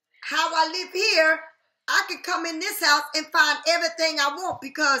 How I live here, I can come in this house and find everything I want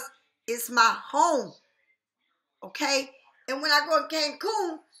because it's my home. Okay? And when I go to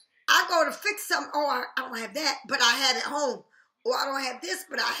Cancun, I go to fix something. Oh, I don't have that, but I have it home. Or I don't have this,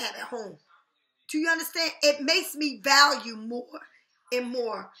 but I have it home. Do you understand? It makes me value more and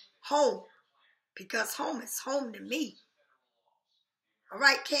more home. Because home is home to me. All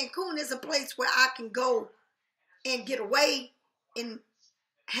right? Cancun is a place where I can go and get away and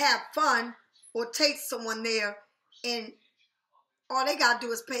have fun, or take someone there, and all they got to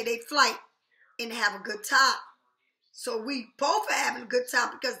do is pay their flight and have a good time. So we both are having a good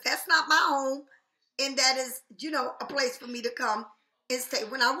time because that's not my home, and that is, a place for me to come and stay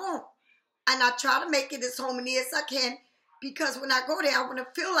when I want. And I try to make it as homey as I can because when I go there, I want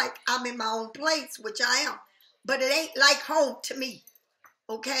to feel like I'm in my own place, which I am. But it ain't like home to me,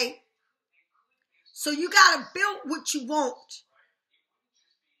 okay? So you got to build what you want.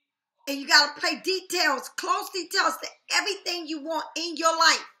 And you got to pay details, close details to everything you want in your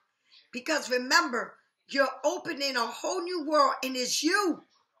life. Because remember, you're opening a whole new world, and it's you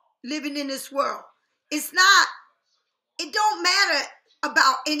living in this world. It don't matter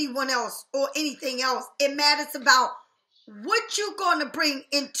about anyone else or anything else. It matters about what you're going to bring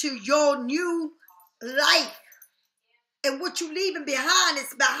into your new life. And what you're leaving behind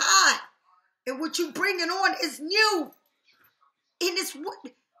is behind. And what you're bringing on is new. And it's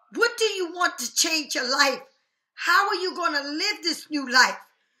what do you want to change your life? How are you going to live this new life?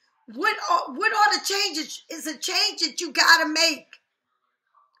 What are the changes? Is a change that you got to make,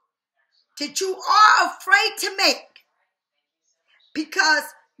 that you are afraid to make, because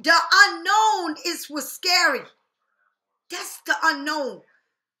the unknown is what's scary. That's the unknown.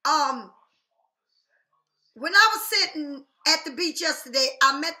 When I was sitting at the beach yesterday,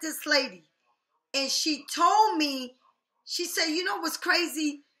 I met this lady, and she told me, she said, you know what's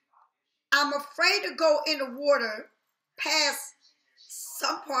crazy? I'm afraid to go in the water past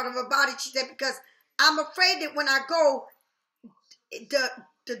some part of her body, she said, because I'm afraid that when I go,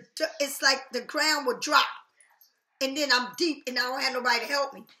 it's like the ground will drop. And then I'm deep and I don't have nobody to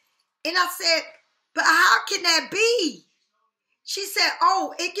help me. And I said, but how can that be? She said,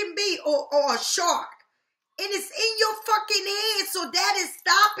 oh, it can be, or a shark. And it's in your fucking head. So that is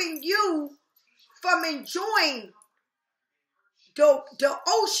stopping you from enjoying the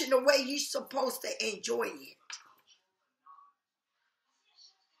ocean the way you're supposed to enjoy it.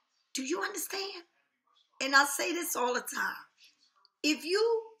 Do you understand? And I say this all the time. If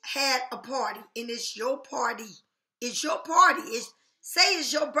you had a party and it's your party, say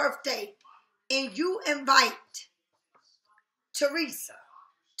it's your birthday, and you invite Teresa.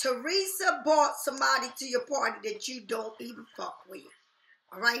 Teresa brought somebody to your party that you don't even fuck with.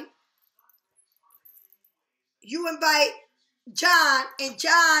 All right? You invite John, and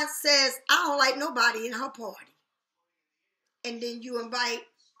John says, I don't like nobody in her party. And then you invite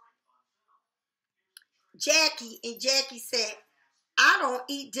Jackie, and Jackie said, I don't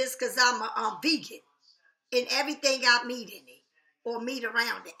eat this because I'm a vegan, and everything got meat in it, or meat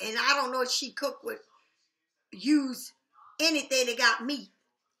around it. And I don't know if she cooked with, use anything that got meat.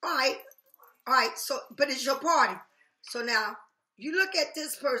 All right, so, but it's your party. So now, you look at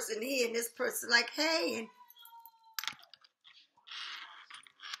this person here and this person like, hey,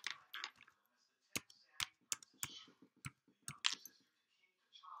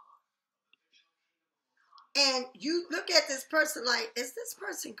 and you look at this person like, is this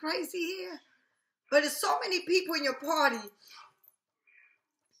person crazy here? But there's so many people in your party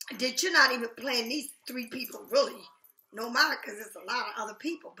that you're not even playing these 3 people really. No matter, because there's a lot of other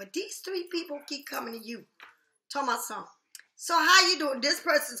people. But these 3 people keep coming to you. Talking about something. So how you doing? This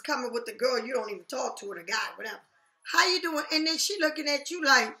person's coming with the girl you don't even talk to, or the guy, whatever. How you doing? And then she looking at you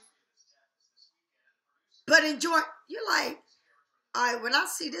like, but enjoy. You're like, all right, when I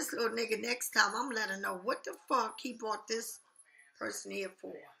see this little nigga next time, I'm letting her know what the fuck he brought this person here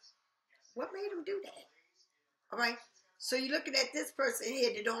for. What made him do that? All right? So you're looking at this person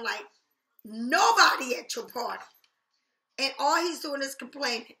here that don't like nobody at your party. And all he's doing is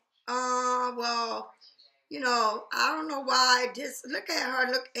complaining. Well, you know, I don't know why. Just look at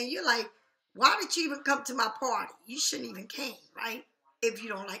her, look, and you're like, why did you even come to my party? You shouldn't even came, right? If you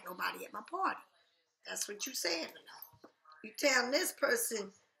don't like nobody at my party. That's what you're saying. You telling this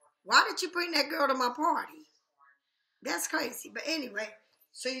person, why did you bring that girl to my party? That's crazy. But anyway,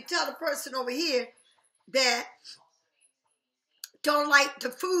 so you tell the person over here that don't like the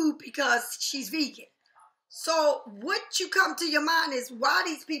food because she's vegan. So what you come to your mind is why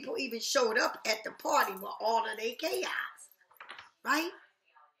these people even showed up at the party with all of their chaos, right?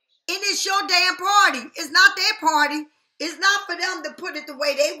 And it's your damn party. It's not their party. It's not for them to put it the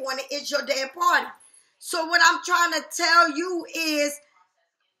way they want it. It's your damn party. So what I'm trying to tell you is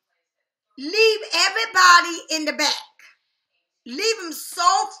leave everybody in the back. Leave them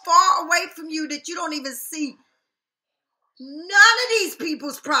so far away from you that you don't even see none of these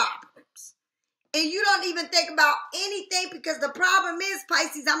people's problems. And you don't even think about anything, because the problem is,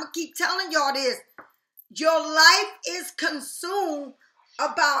 Pisces, I'm going to keep telling y'all this. Your life is consumed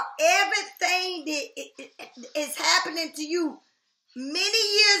about everything that is happening to you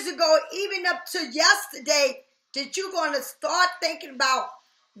many years ago, even up to yesterday, that you're going to start thinking about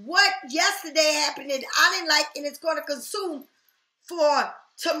what yesterday happened that I didn't like, and it's going to consume for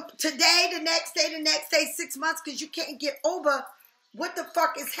today, the next day, 6 months, because you can't get over what the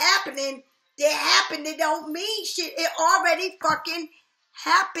fuck is happening. That happened. It don't mean shit. It already fucking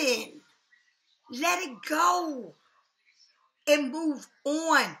happened. Let it go and move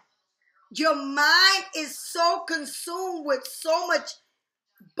on. Your mind is so consumed with so much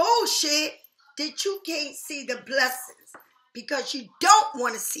bullshit that you can't see the blessings because you don't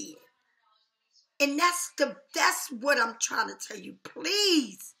want to see it. And that's what I'm trying to tell you.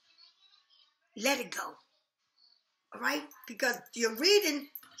 Please let it go. All right? Because your reading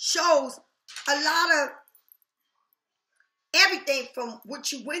shows a lot of everything from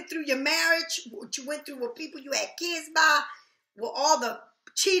what you went through your marriage, what you went through with people you had kids by, with all the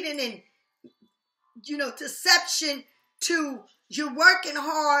cheating and, you know, deception, to you're working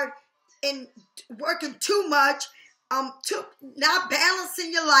hard and working too much, to not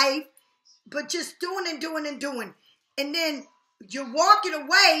balancing your life, but just doing and doing and doing. And then you're walking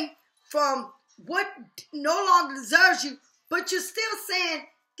away from what no longer deserves you, but you're still saying,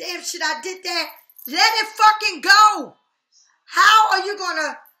 damn shit, I did that. Let it fucking go. How are you going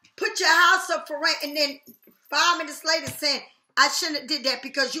to put your house up for rent and then 5 minutes later saying, I shouldn't have did that,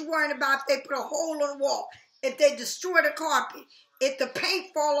 because you're worrying about if they put a hole on the wall, if they destroy the carpet, if the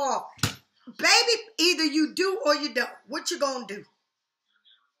paint fall off. Baby, either you do or you don't. What you going to do?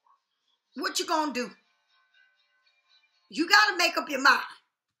 What you going to do? You got to make up your mind,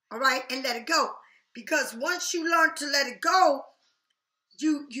 all right, and let it go. Because once you learn to let it go,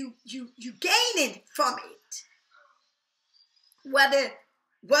 you gaining from it.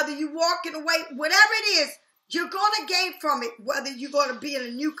 Whether you walking away, whatever it is, you're going to gain from it. Whether you're going to be in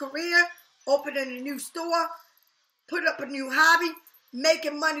a new career, opening a new store, put up a new hobby,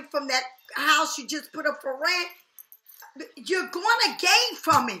 making money from that house you just put up for rent, you're going to gain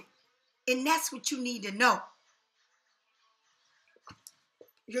from it. And that's what you need to know.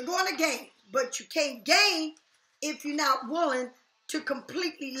 You're going to gain, but you can't gain if you're not willing to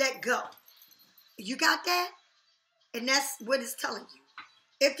completely let go. You got that? And that's what it's telling you.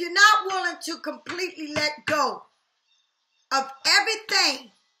 If you're not willing to completely let go of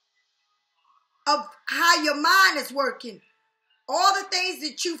everything, of how your mind is working, all the things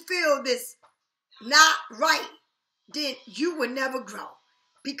that you feel that's not right, then you will never grow.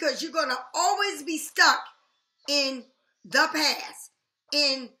 Because you're going to always be stuck in the past,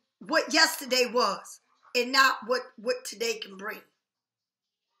 in what yesterday was, and not what today can bring.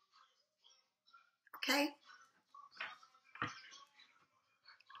 Okay?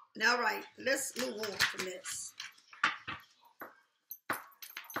 Now, right, let's move on from this.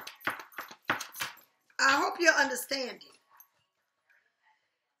 I hope you're understanding.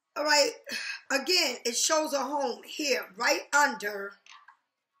 All right. Again, it shows a home here, right under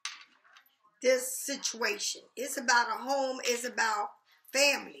this situation. It's about a home. It's about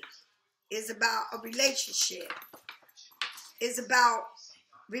family. It's about a relationship. It's about,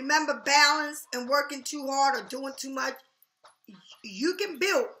 remember, balance and working too hard or doing too much. You can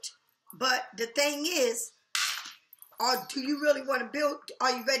build, but the thing is, or do you really want to build?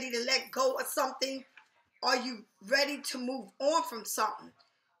 Are you ready to let go of something? Are you ready to move on from something?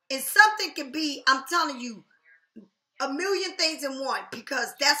 And something can be, I'm telling you, a million things in one,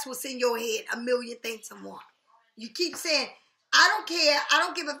 because that's what's in your head, a million things in one. You keep saying, I don't care, I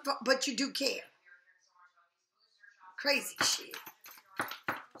don't give a fuck, but you do care. Crazy shit.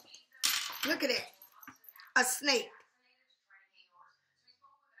 Look at that. A snake.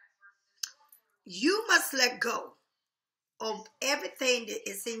 You must let go of everything that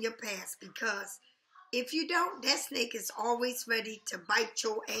is in your past, because if you don't, that snake is always ready to bite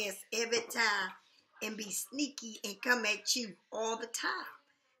your ass every time and be sneaky and come at you all the time,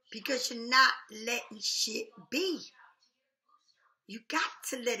 because you're not letting shit be. You got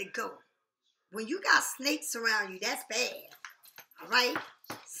to let it go. When you got snakes around you, that's bad. All right?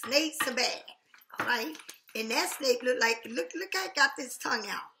 Snakes are bad. All right? And that snake look how it got this tongue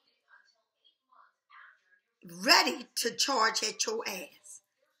out. Ready to charge at your ass.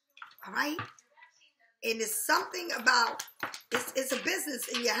 All right? And it's something about, it's a business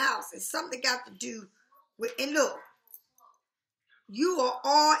in your house. It's something got to do with, and look, you are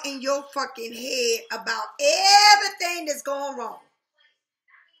all in your fucking head about everything that's going wrong.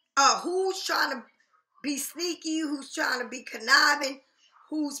 Who's trying to be sneaky, who's trying to be conniving,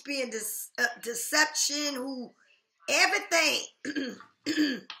 who's being deception, who, everything.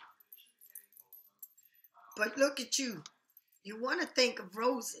 But look at you. You want to think of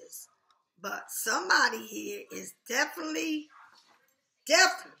roses, but somebody here is definitely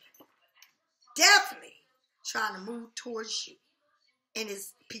trying to move towards you. And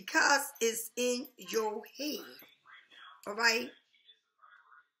it's because it's in your head. All right?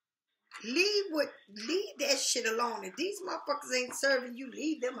 Leave that shit alone. If these motherfuckers ain't serving you,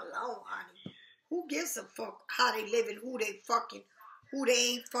 leave them alone, honey. Who gives a fuck how they living, who they fucking, who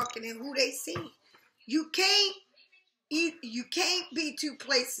they ain't fucking, and who they see? You can't be two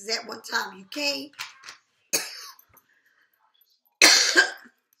places at one time.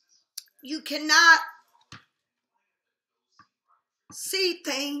 You cannot see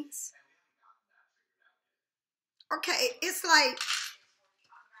things. Okay, it's like,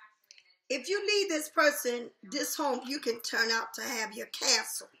 if you leave this person, this home, you can turn out to have your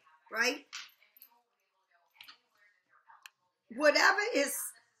castle, right? What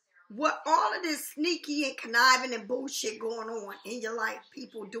all of this sneaky and conniving and bullshit going on in your life,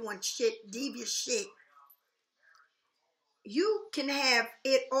 people doing shit, devious shit, you can have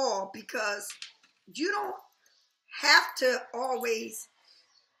it all, because you don't have to always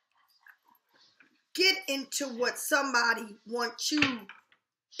get into what somebody wants you.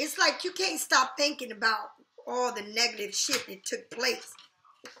 It's like you can't stop thinking about all the negative shit that took place,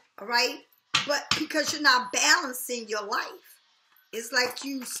 all right? But because you're not balancing your life, it's like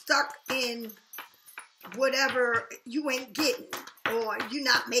you stuck in whatever you ain't getting, or you're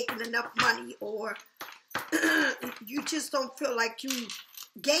not making enough money, or you just don't feel like you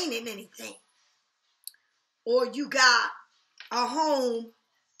gaining anything, or you got a home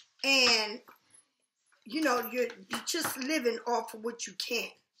and you're just living off of what you can.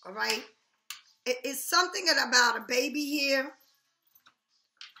 All right, it's something about a baby here.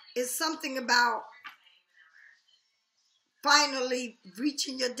 It's something about finally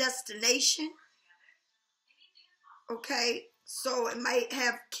reaching your destination. Okay, so it might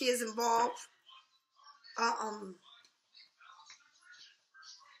have kids involved.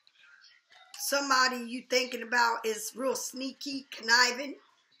 Somebody you thinking about is real sneaky, conniving.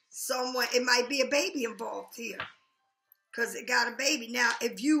 Someone, it might be a baby involved here, because it got a baby. Now,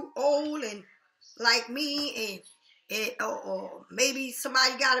 if you old and like me, or maybe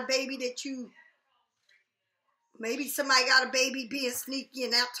somebody got a baby maybe somebody got a baby being sneaky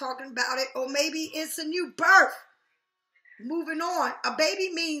and not talking about it, or maybe it's a new birth. Moving on. A baby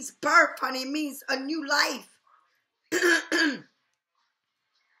means birth, honey. It means a new life.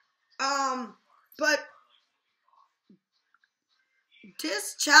 But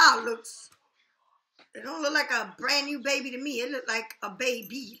this child it don't look like a brand new baby to me. It look like a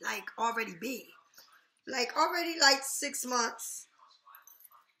baby, like already big. Like already like 6 months.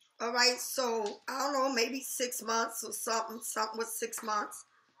 All right, so I don't know, maybe 6 months or something with 6 months.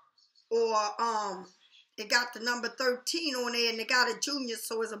 Or it got the number 13 on there, and it got a junior,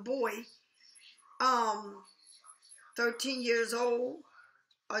 so it's a boy. um, 13 years old,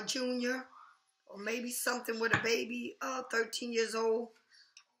 a junior, or maybe something with a baby, 13 years old,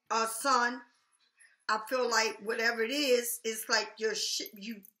 a son. I feel like whatever it is, it's like you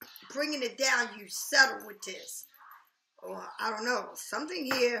bringing it down, you settle with this. Or I don't know, something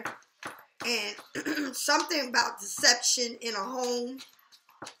here, and something about deception in a home,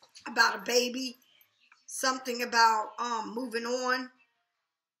 about a baby, something about moving on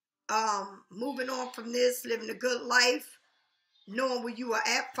from this, living a good life, knowing where you are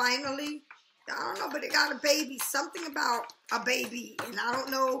at finally. I don't know, but they got a baby, something about a baby, and I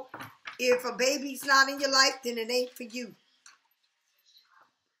don't know if a baby's not in your life, then it ain't for you.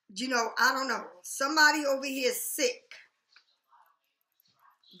 You know, I don't know. Somebody over here is sick.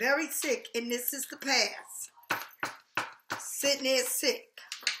 Very sick, and this is the past. Sitting there sick.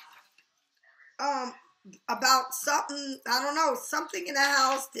 About something, I don't know, something in the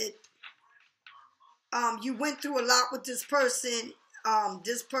house that you went through a lot with this person.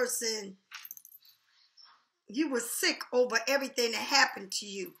 This person, you were sick over everything that happened to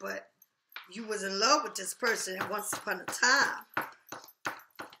you, but you was in love with this person at once upon a time.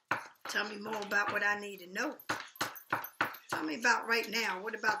 Tell me more about what I need to know. Tell me about right now.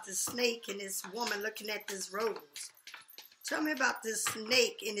 What about this snake and this woman looking at this rose? Tell me about this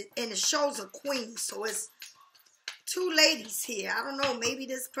snake, and it shows a queen, so it's two ladies here. I don't know, maybe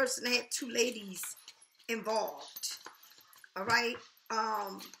this person had two ladies involved. All right?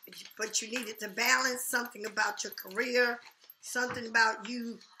 But you needed to balance something about your career, something about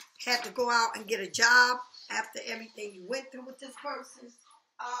you had to go out and get a job after everything you went through with this person.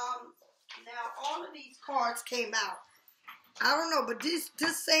 Now, all of these cards came out. I don't know, but this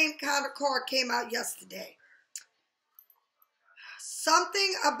same kind of card came out yesterday.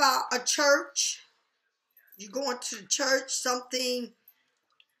 Something about a church. You're going to the church, somebody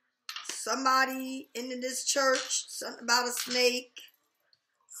into this church, something about a snake.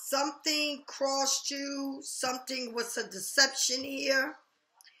 Something crossed you. Something was a deception here.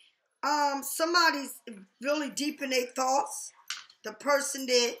 Somebody's really deep in their thoughts. The person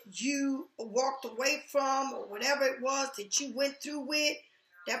that you walked away from, or whatever it was that you went through with,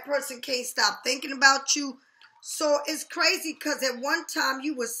 that person can't stop thinking about you. So it's crazy because at one time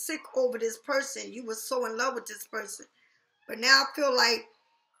you were sick over this person. You were so in love with this person. But now I feel like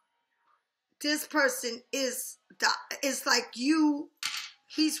this person is like you.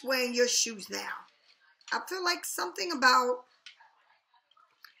 He's wearing your shoes now. I feel like something about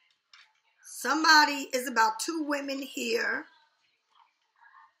somebody is about two women here.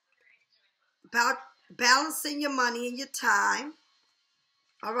 About balancing your money and your time.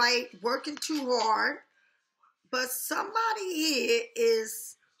 All right, working too hard. But somebody here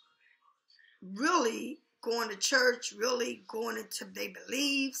is really going to church, really going into their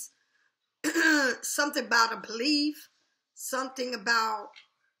beliefs. Something about a belief. Something about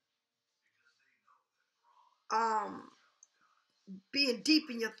being deep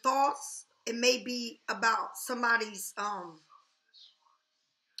in your thoughts. It may be about somebody's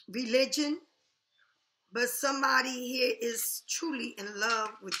religion. But somebody here is truly in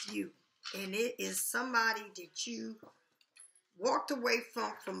love with you. And it is somebody that you walked away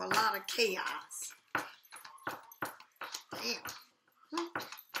from a lot of chaos. Damn.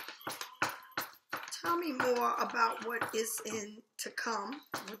 Tell me more about what is in to come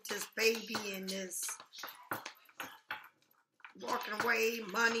with this baby and this walking away,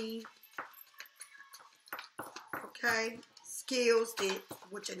 money. Okay. Skills that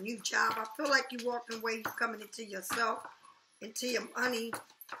with your new job. I feel like you're walking away, you're coming into yourself, into your money.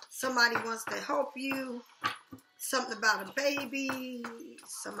 Somebody wants to help you. Something about a baby.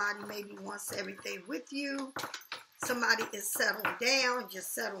 Somebody maybe wants everything with you. Somebody is settling down. You're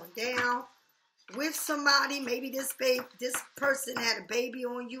settling down with somebody. Maybe this person had a baby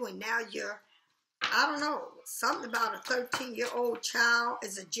on you, and now you're, I don't know, something about a 13-year-old child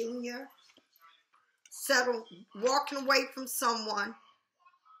is a junior. Settled, walking away from someone.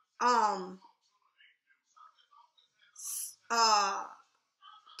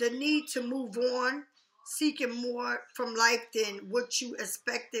 The need to move on, seeking more from life than what you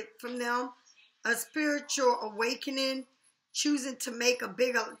expected from them. A spiritual awakening, choosing to make a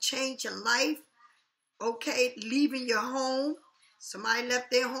bigger change in life. Okay, leaving your home. Somebody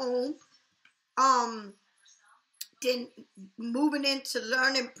left their home. Then moving into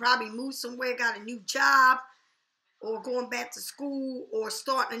learning, probably moved somewhere, got a new job, or going back to school, or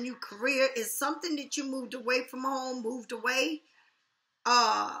starting a new career. Is something that you moved away from home, moved away.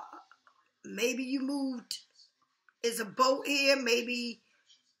 Maybe you moved, is a boat here. Maybe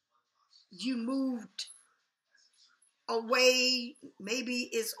you moved away. Maybe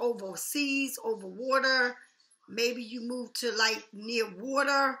it's overseas, over water. Maybe you move to like near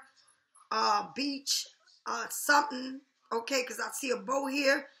water, beach, something. Okay, because I see a boat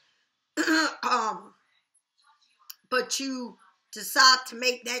here. But you decide to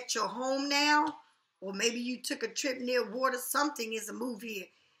make that your home now, or maybe you took a trip near water. Something is a move here.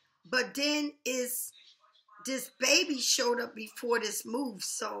 But then this baby showed up before this move.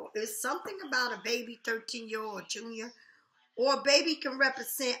 So it's something about a baby, 13-year-old or junior, or a baby can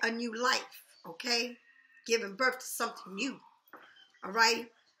represent a new life, okay? Giving birth to something new, all right?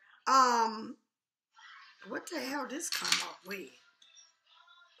 What the hell this come up with?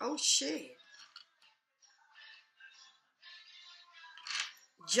 Oh, shit.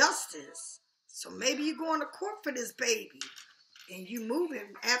 Justice. So maybe you're going to court for this baby, and you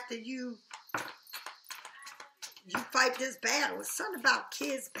moving after you fight this battle. It's something about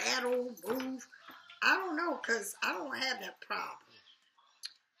kids battle, move. I don't know, because I don't have that problem.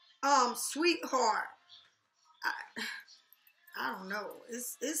 Sweetheart. I don't know.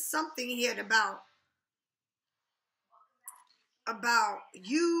 It's something here about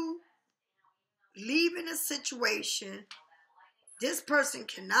you leaving a situation. This person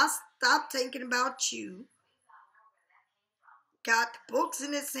cannot stop thinking about you. Got the books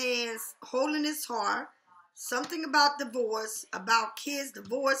in his hands, holding his heart. Something about divorce, about kids,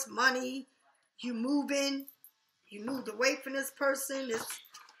 divorce, money. You moving. You moved away from this person.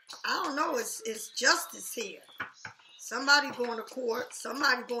 I don't know. It's justice here. Somebody going to court.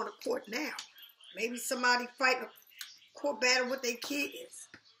 Somebody going to court now. Maybe somebody fighting a court battle with their kids.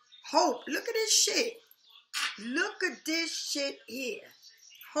 Hope. Look at this shit. Look at this shit here.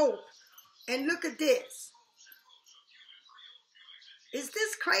 Hope. And look at this. Is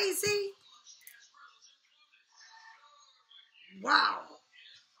this crazy? Wow.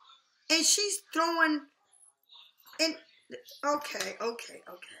 And she's throwing... And okay.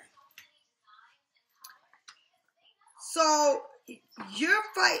 So you're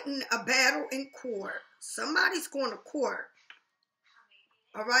fighting a battle in court. Somebody's going to court.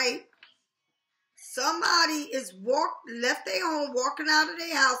 All right? Somebody is left their home, walking out of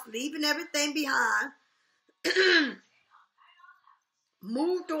their house, leaving everything behind.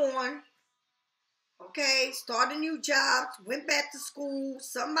 Moved on. Okay, started new jobs, went back to school.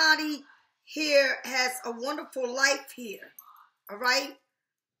 Somebody here has a wonderful life here. All right?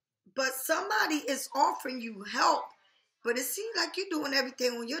 But somebody is offering you help. But it seems like you're doing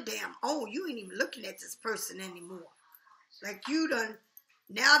everything on your damn own. You ain't even looking at this person anymore. Like you done,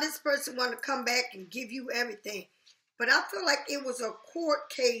 now this person want to come back and give you everything. But I feel like it was a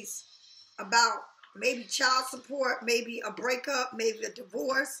court case about maybe child support, maybe a breakup, maybe a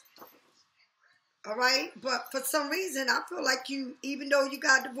divorce. All right? But for some reason, I feel like you, even though you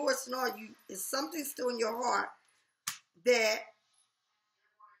got divorced and all, it's something still in your heart that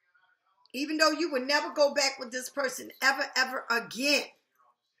even though you would never go back with this person ever again.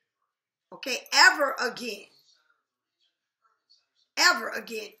 Okay? Ever again. Ever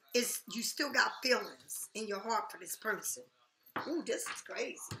again. You still got feelings in your heart for this person. Ooh, this is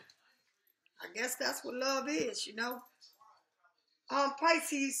crazy. I guess that's what love is, you know?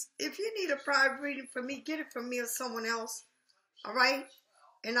 Pisces, if you need a private reading from me, get it from me or someone else. All right?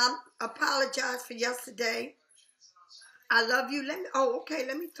 And I apologize for yesterday. I love you.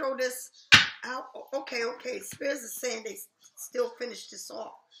 Let me throw this out. Okay. Spirits are saying they still finish this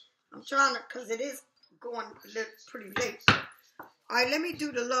off. I'm trying to, because it is going pretty late. All right, let me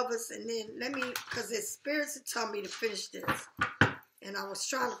do the lovers, and then because the spirits are telling me to finish this. And I was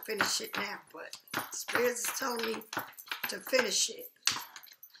trying to finish it now, but spirits is telling me to finish it.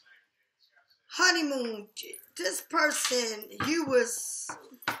 Honeymoon. This person, you was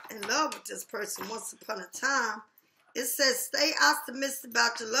in love with this person once upon a time. It says, stay optimistic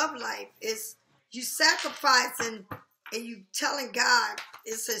about your love life. It's you sacrificing and you telling God.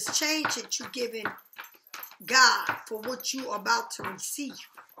 It says, change it. You giving God for what you are about to receive.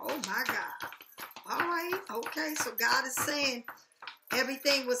 Oh, my God. All right. Okay. So God is saying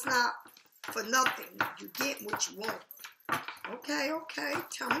everything was not for nothing. You get what you want. Okay.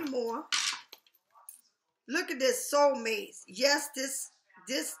 Tell me more. Look at this, soulmates. Yes, this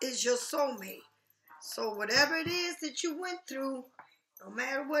is your soulmate. So whatever it is that you went through, no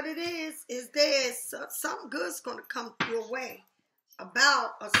matter what it is there. So something good's going to come your way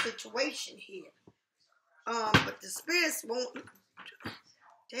about a situation here. But the spirits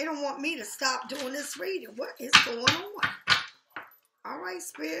they don't want me to stop doing this reading. What is going on? All right,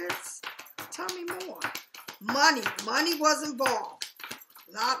 spirits, tell me more. Money was involved.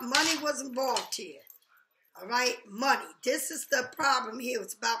 Money was involved here. All right, money. This is the problem here.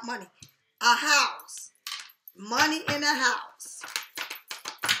 It's about money. A house. Money in a house.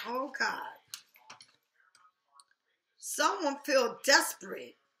 Oh, God. Someone feel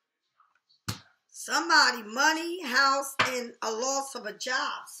desperate. Somebody, money, house, and a loss of a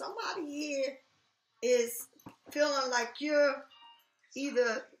job. Somebody here is feeling like you're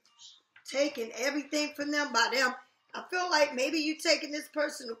either taking everything from them by them. I feel like maybe you taking this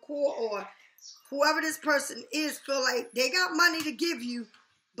person to court, or whoever this person is feel like they got money to give you,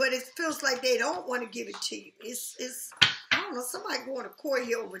 but it feels like they don't want to give it to you. It's I don't know, somebody going to court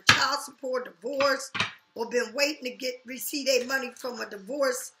here over child support, divorce, or been waiting to receive their money from a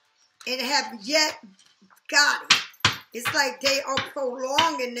divorce and haven't yet got it. It's like they are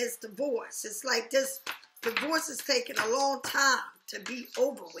prolonging this divorce. It's like this divorce is taking a long time to be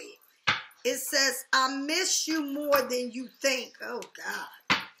over with. It says, I miss you more than you think. Oh,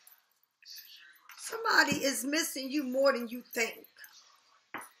 God. Somebody is missing you more than you think.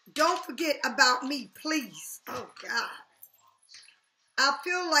 Don't forget about me, please. Oh, God. I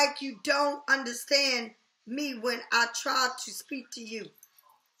feel like you don't understand me when I try to speak to you.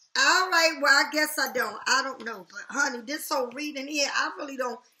 All right, well, I guess I don't. I don't know. But, honey, this whole reading here, I really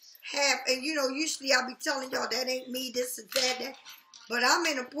don't have. And, you know, usually I'll be telling y'all that ain't me, this is that. But I'm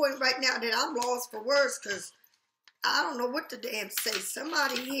in a point right now that I'm lost for words because I don't know what to damn say.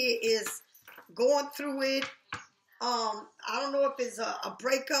 Somebody here is going through it. I don't know if it's a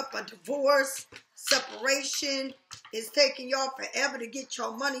breakup, a divorce, separation. It's taking y'all forever to get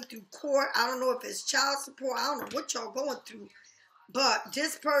your money through court. I don't know if it's child support. I don't know what y'all going through. But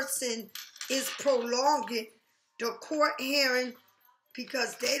this person is prolonging the court hearing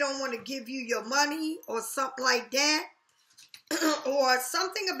because they don't want to give you your money or something like that. Or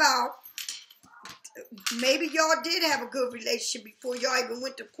something about maybe y'all did have a good relationship before y'all even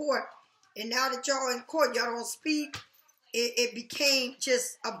went to court. And now that y'all in court, y'all don't speak. It became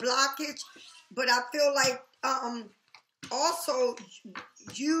just a blockage. But I feel like also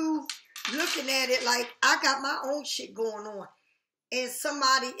you looking at it like I got my own shit going on. And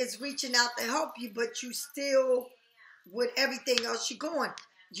somebody is reaching out to help you, but you still, with everything else you're going.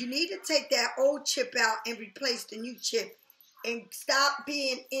 You need to take that old chip out and replace the new chip. And stop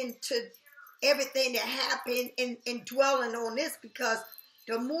being into everything that happened and dwelling on this, because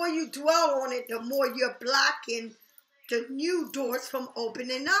the more you dwell on it, the more you're blocking the new doors from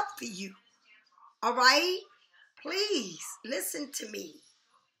opening up for you. All right? Please, listen to me.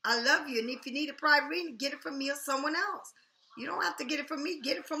 I love you. And if you need a private reading, get it from me or someone else. You don't have to get it from me.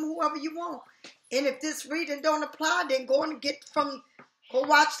 Get it from whoever you want. And if this reading don't apply, then go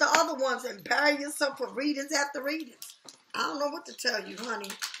watch the other ones and bury yourself with readings after readings. I don't know what to tell you, honey.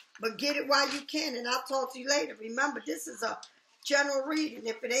 But get it while you can, and I'll talk to you later. Remember, this is a general reading.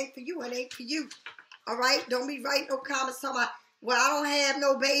 If it ain't for you, it ain't for you. All right? Don't be writing no comments talking about, well, I don't have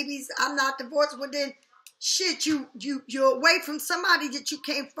no babies. I'm not divorced. Well, then, shit, you're away from somebody that you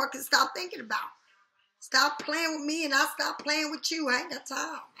can't fucking stop thinking about. Stop playing with me, and I'll stop playing with you. I ain't got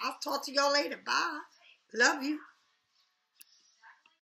time. I'll talk to y'all later. Bye. Love you.